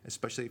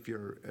 especially if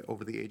you're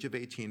over the age of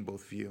 18,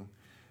 both of you.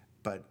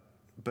 But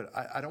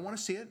I don't want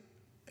to see it,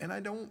 and I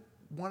don't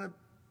want to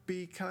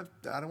be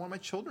I don't want my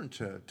children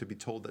to be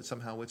told that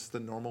somehow it's the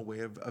normal way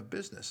of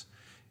business,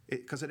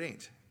 because it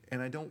ain't.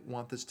 And I don't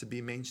want this to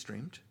be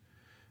mainstreamed.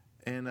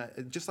 And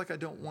just like I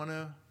don't want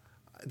to.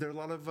 There are a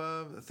lot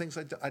of things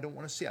I don't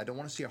want to see. I don't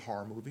want to see a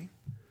horror movie.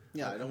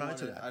 Yeah, I don't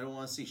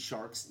want to see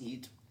sharks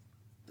eat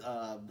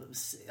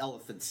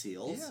elephant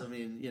seals. Yeah, I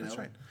mean, that's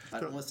right. I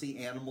don't want to see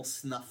animal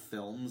snuff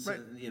films. Right.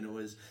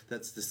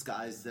 That's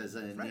disguised as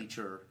a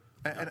nature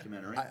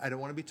documentary. I don't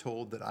want to be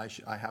told that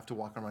I have to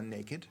walk around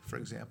naked, for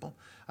example.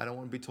 I don't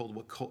want to be told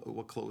what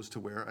clothes to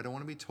wear. I don't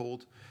want to be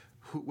told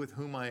with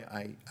whom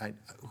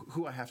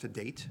who I have to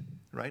date,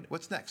 right?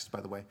 What's next,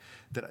 by the way?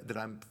 That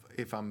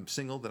if I'm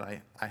single, that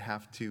I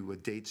have to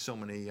date so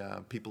many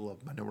people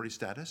of minority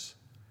status,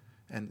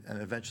 and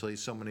eventually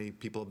so many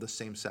people of the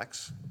same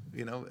sex.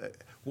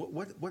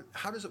 What?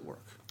 How does it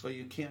work? Well,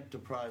 you can't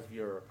deprive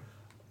your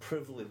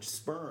privileged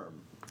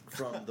sperm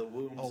from the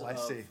wombs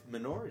of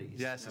minorities.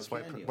 Yes, it's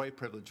white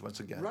privilege once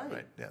again.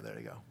 Right. Yeah, there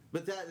you go.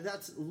 But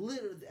that's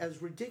literally,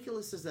 as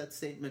ridiculous as that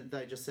statement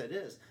that I just said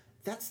is.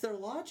 That's their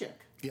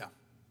logic. Yeah,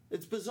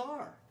 it's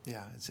bizarre.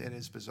 Yeah, it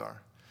is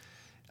bizarre,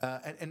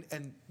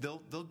 and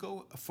they'll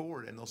go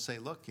forward and they'll say,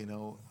 look,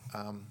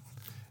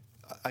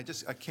 I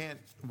can't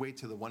wait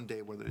till the one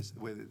day where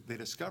they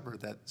discover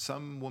that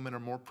some women are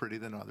more pretty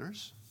than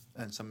others,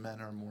 and some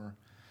men are more,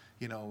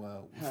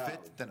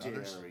 fit than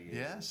others. You.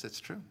 Yes,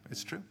 it's true.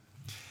 It's true.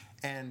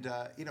 And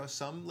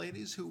some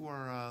ladies who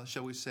are,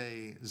 shall we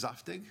say,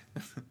 zaftig,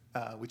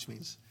 which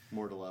means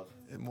more to love.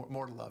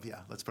 More to love. Yeah,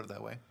 let's put it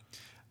that way.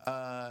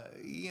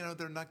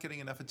 They're not getting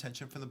enough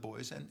attention from the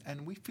boys,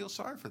 and we feel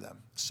sorry for them.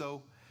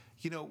 So,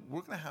 we're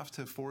going to have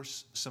to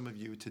force some of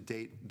you to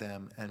date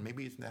them and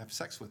maybe even have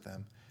sex with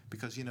them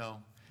because,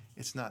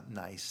 it's not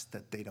nice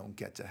that they don't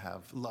get to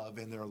have love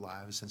in their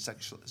lives and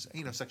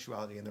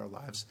sexuality in their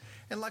lives.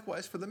 And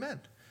likewise for the men.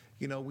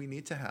 We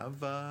need to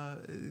have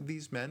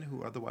these men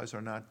who otherwise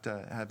are not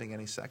having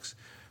any sex.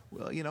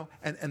 Well,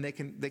 and they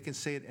can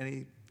say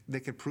it they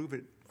can prove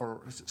it,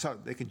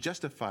 they can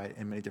justify it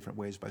in many different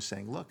ways by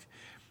saying, look,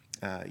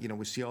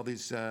 we see all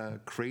these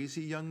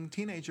crazy young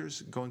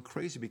teenagers going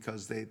crazy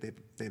because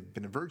they've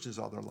been virgins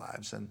all their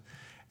lives,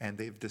 and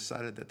they've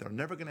decided that they're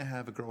never going to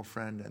have a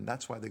girlfriend, and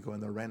that's why they go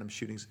in their random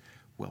shootings.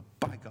 Well,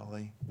 by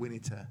golly, we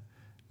need to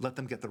let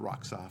them get the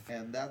rocks off.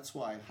 And that's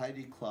why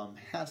Heidi Klum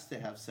has to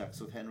have sex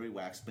with Henry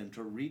Waxman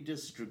to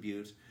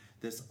redistribute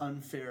this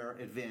unfair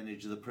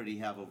advantage the pretty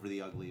have over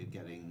the ugly at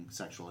getting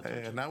sexual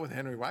attention. Not with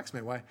Henry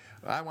Waxman. Why?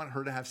 I want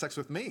her to have sex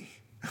with me.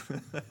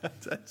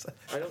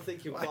 I don't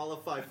think you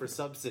qualify for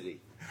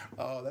subsidy.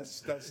 Oh,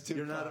 that's too.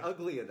 You're kind. not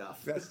ugly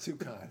enough. That's too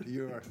kind.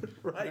 You are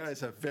right.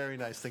 That's a very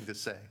nice thing to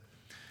say.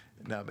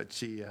 No, but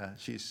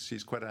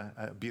she's quite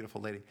a beautiful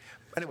lady.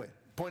 Anyway,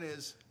 point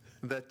is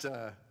that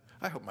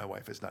I hope my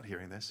wife is not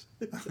hearing this.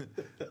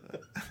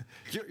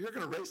 You're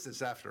going to race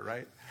this after,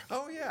 right?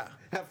 Oh yeah.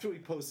 After we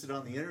post it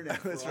on the internet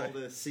for all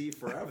to see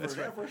forever and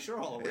ever,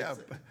 sure I'll race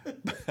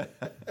it.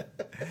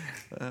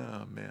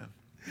 Oh man.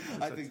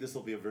 I think this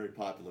will be a very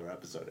popular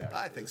episode. Actually.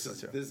 I think so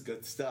too. This is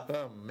good stuff.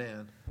 Oh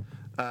man.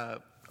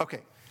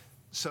 Okay,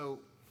 so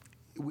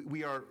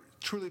we are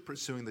truly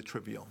pursuing the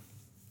trivial.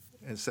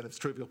 Instead of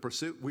Trivial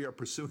Pursuit, we are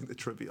pursuing the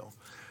trivial,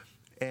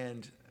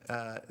 and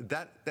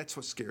that's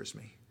what scares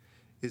me,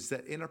 is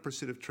that in our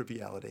pursuit of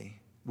triviality,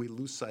 we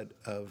lose sight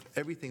of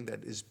everything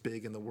that is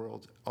big in the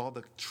world, all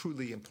the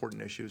truly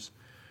important issues.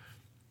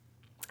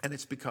 And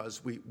it's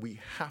because we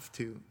have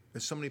to.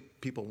 So many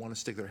people want to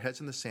stick their heads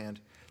in the sand.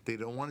 They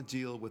don't want to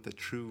deal with the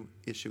true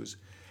issues.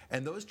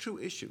 And those true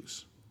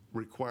issues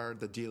require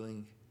the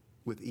dealing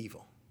with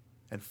evil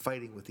and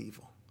fighting with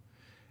evil.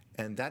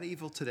 And that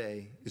evil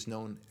today is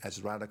known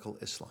as radical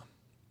Islam.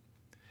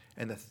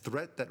 And the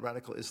threat that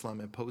radical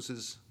Islam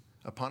imposes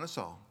upon us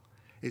all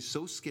is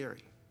so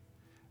scary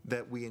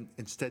that we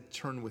instead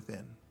turn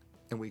within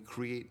and we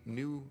create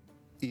new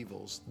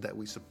evils that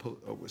we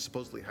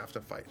supposedly have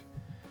to fight.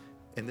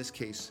 In this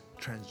case,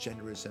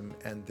 transgenderism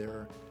and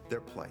their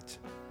plight.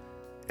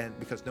 And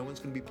because no one's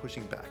going to be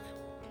pushing back,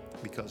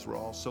 because we're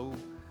all so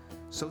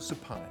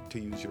supine, to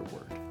use your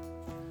word.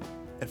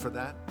 And for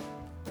that,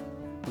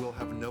 we'll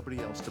have nobody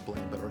else to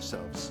blame but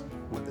ourselves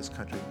when this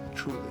country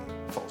truly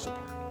falls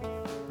apart.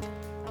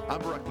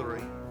 I'm Barak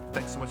Lurie.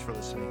 Thanks so much for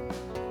listening.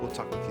 We'll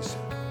talk with you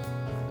soon.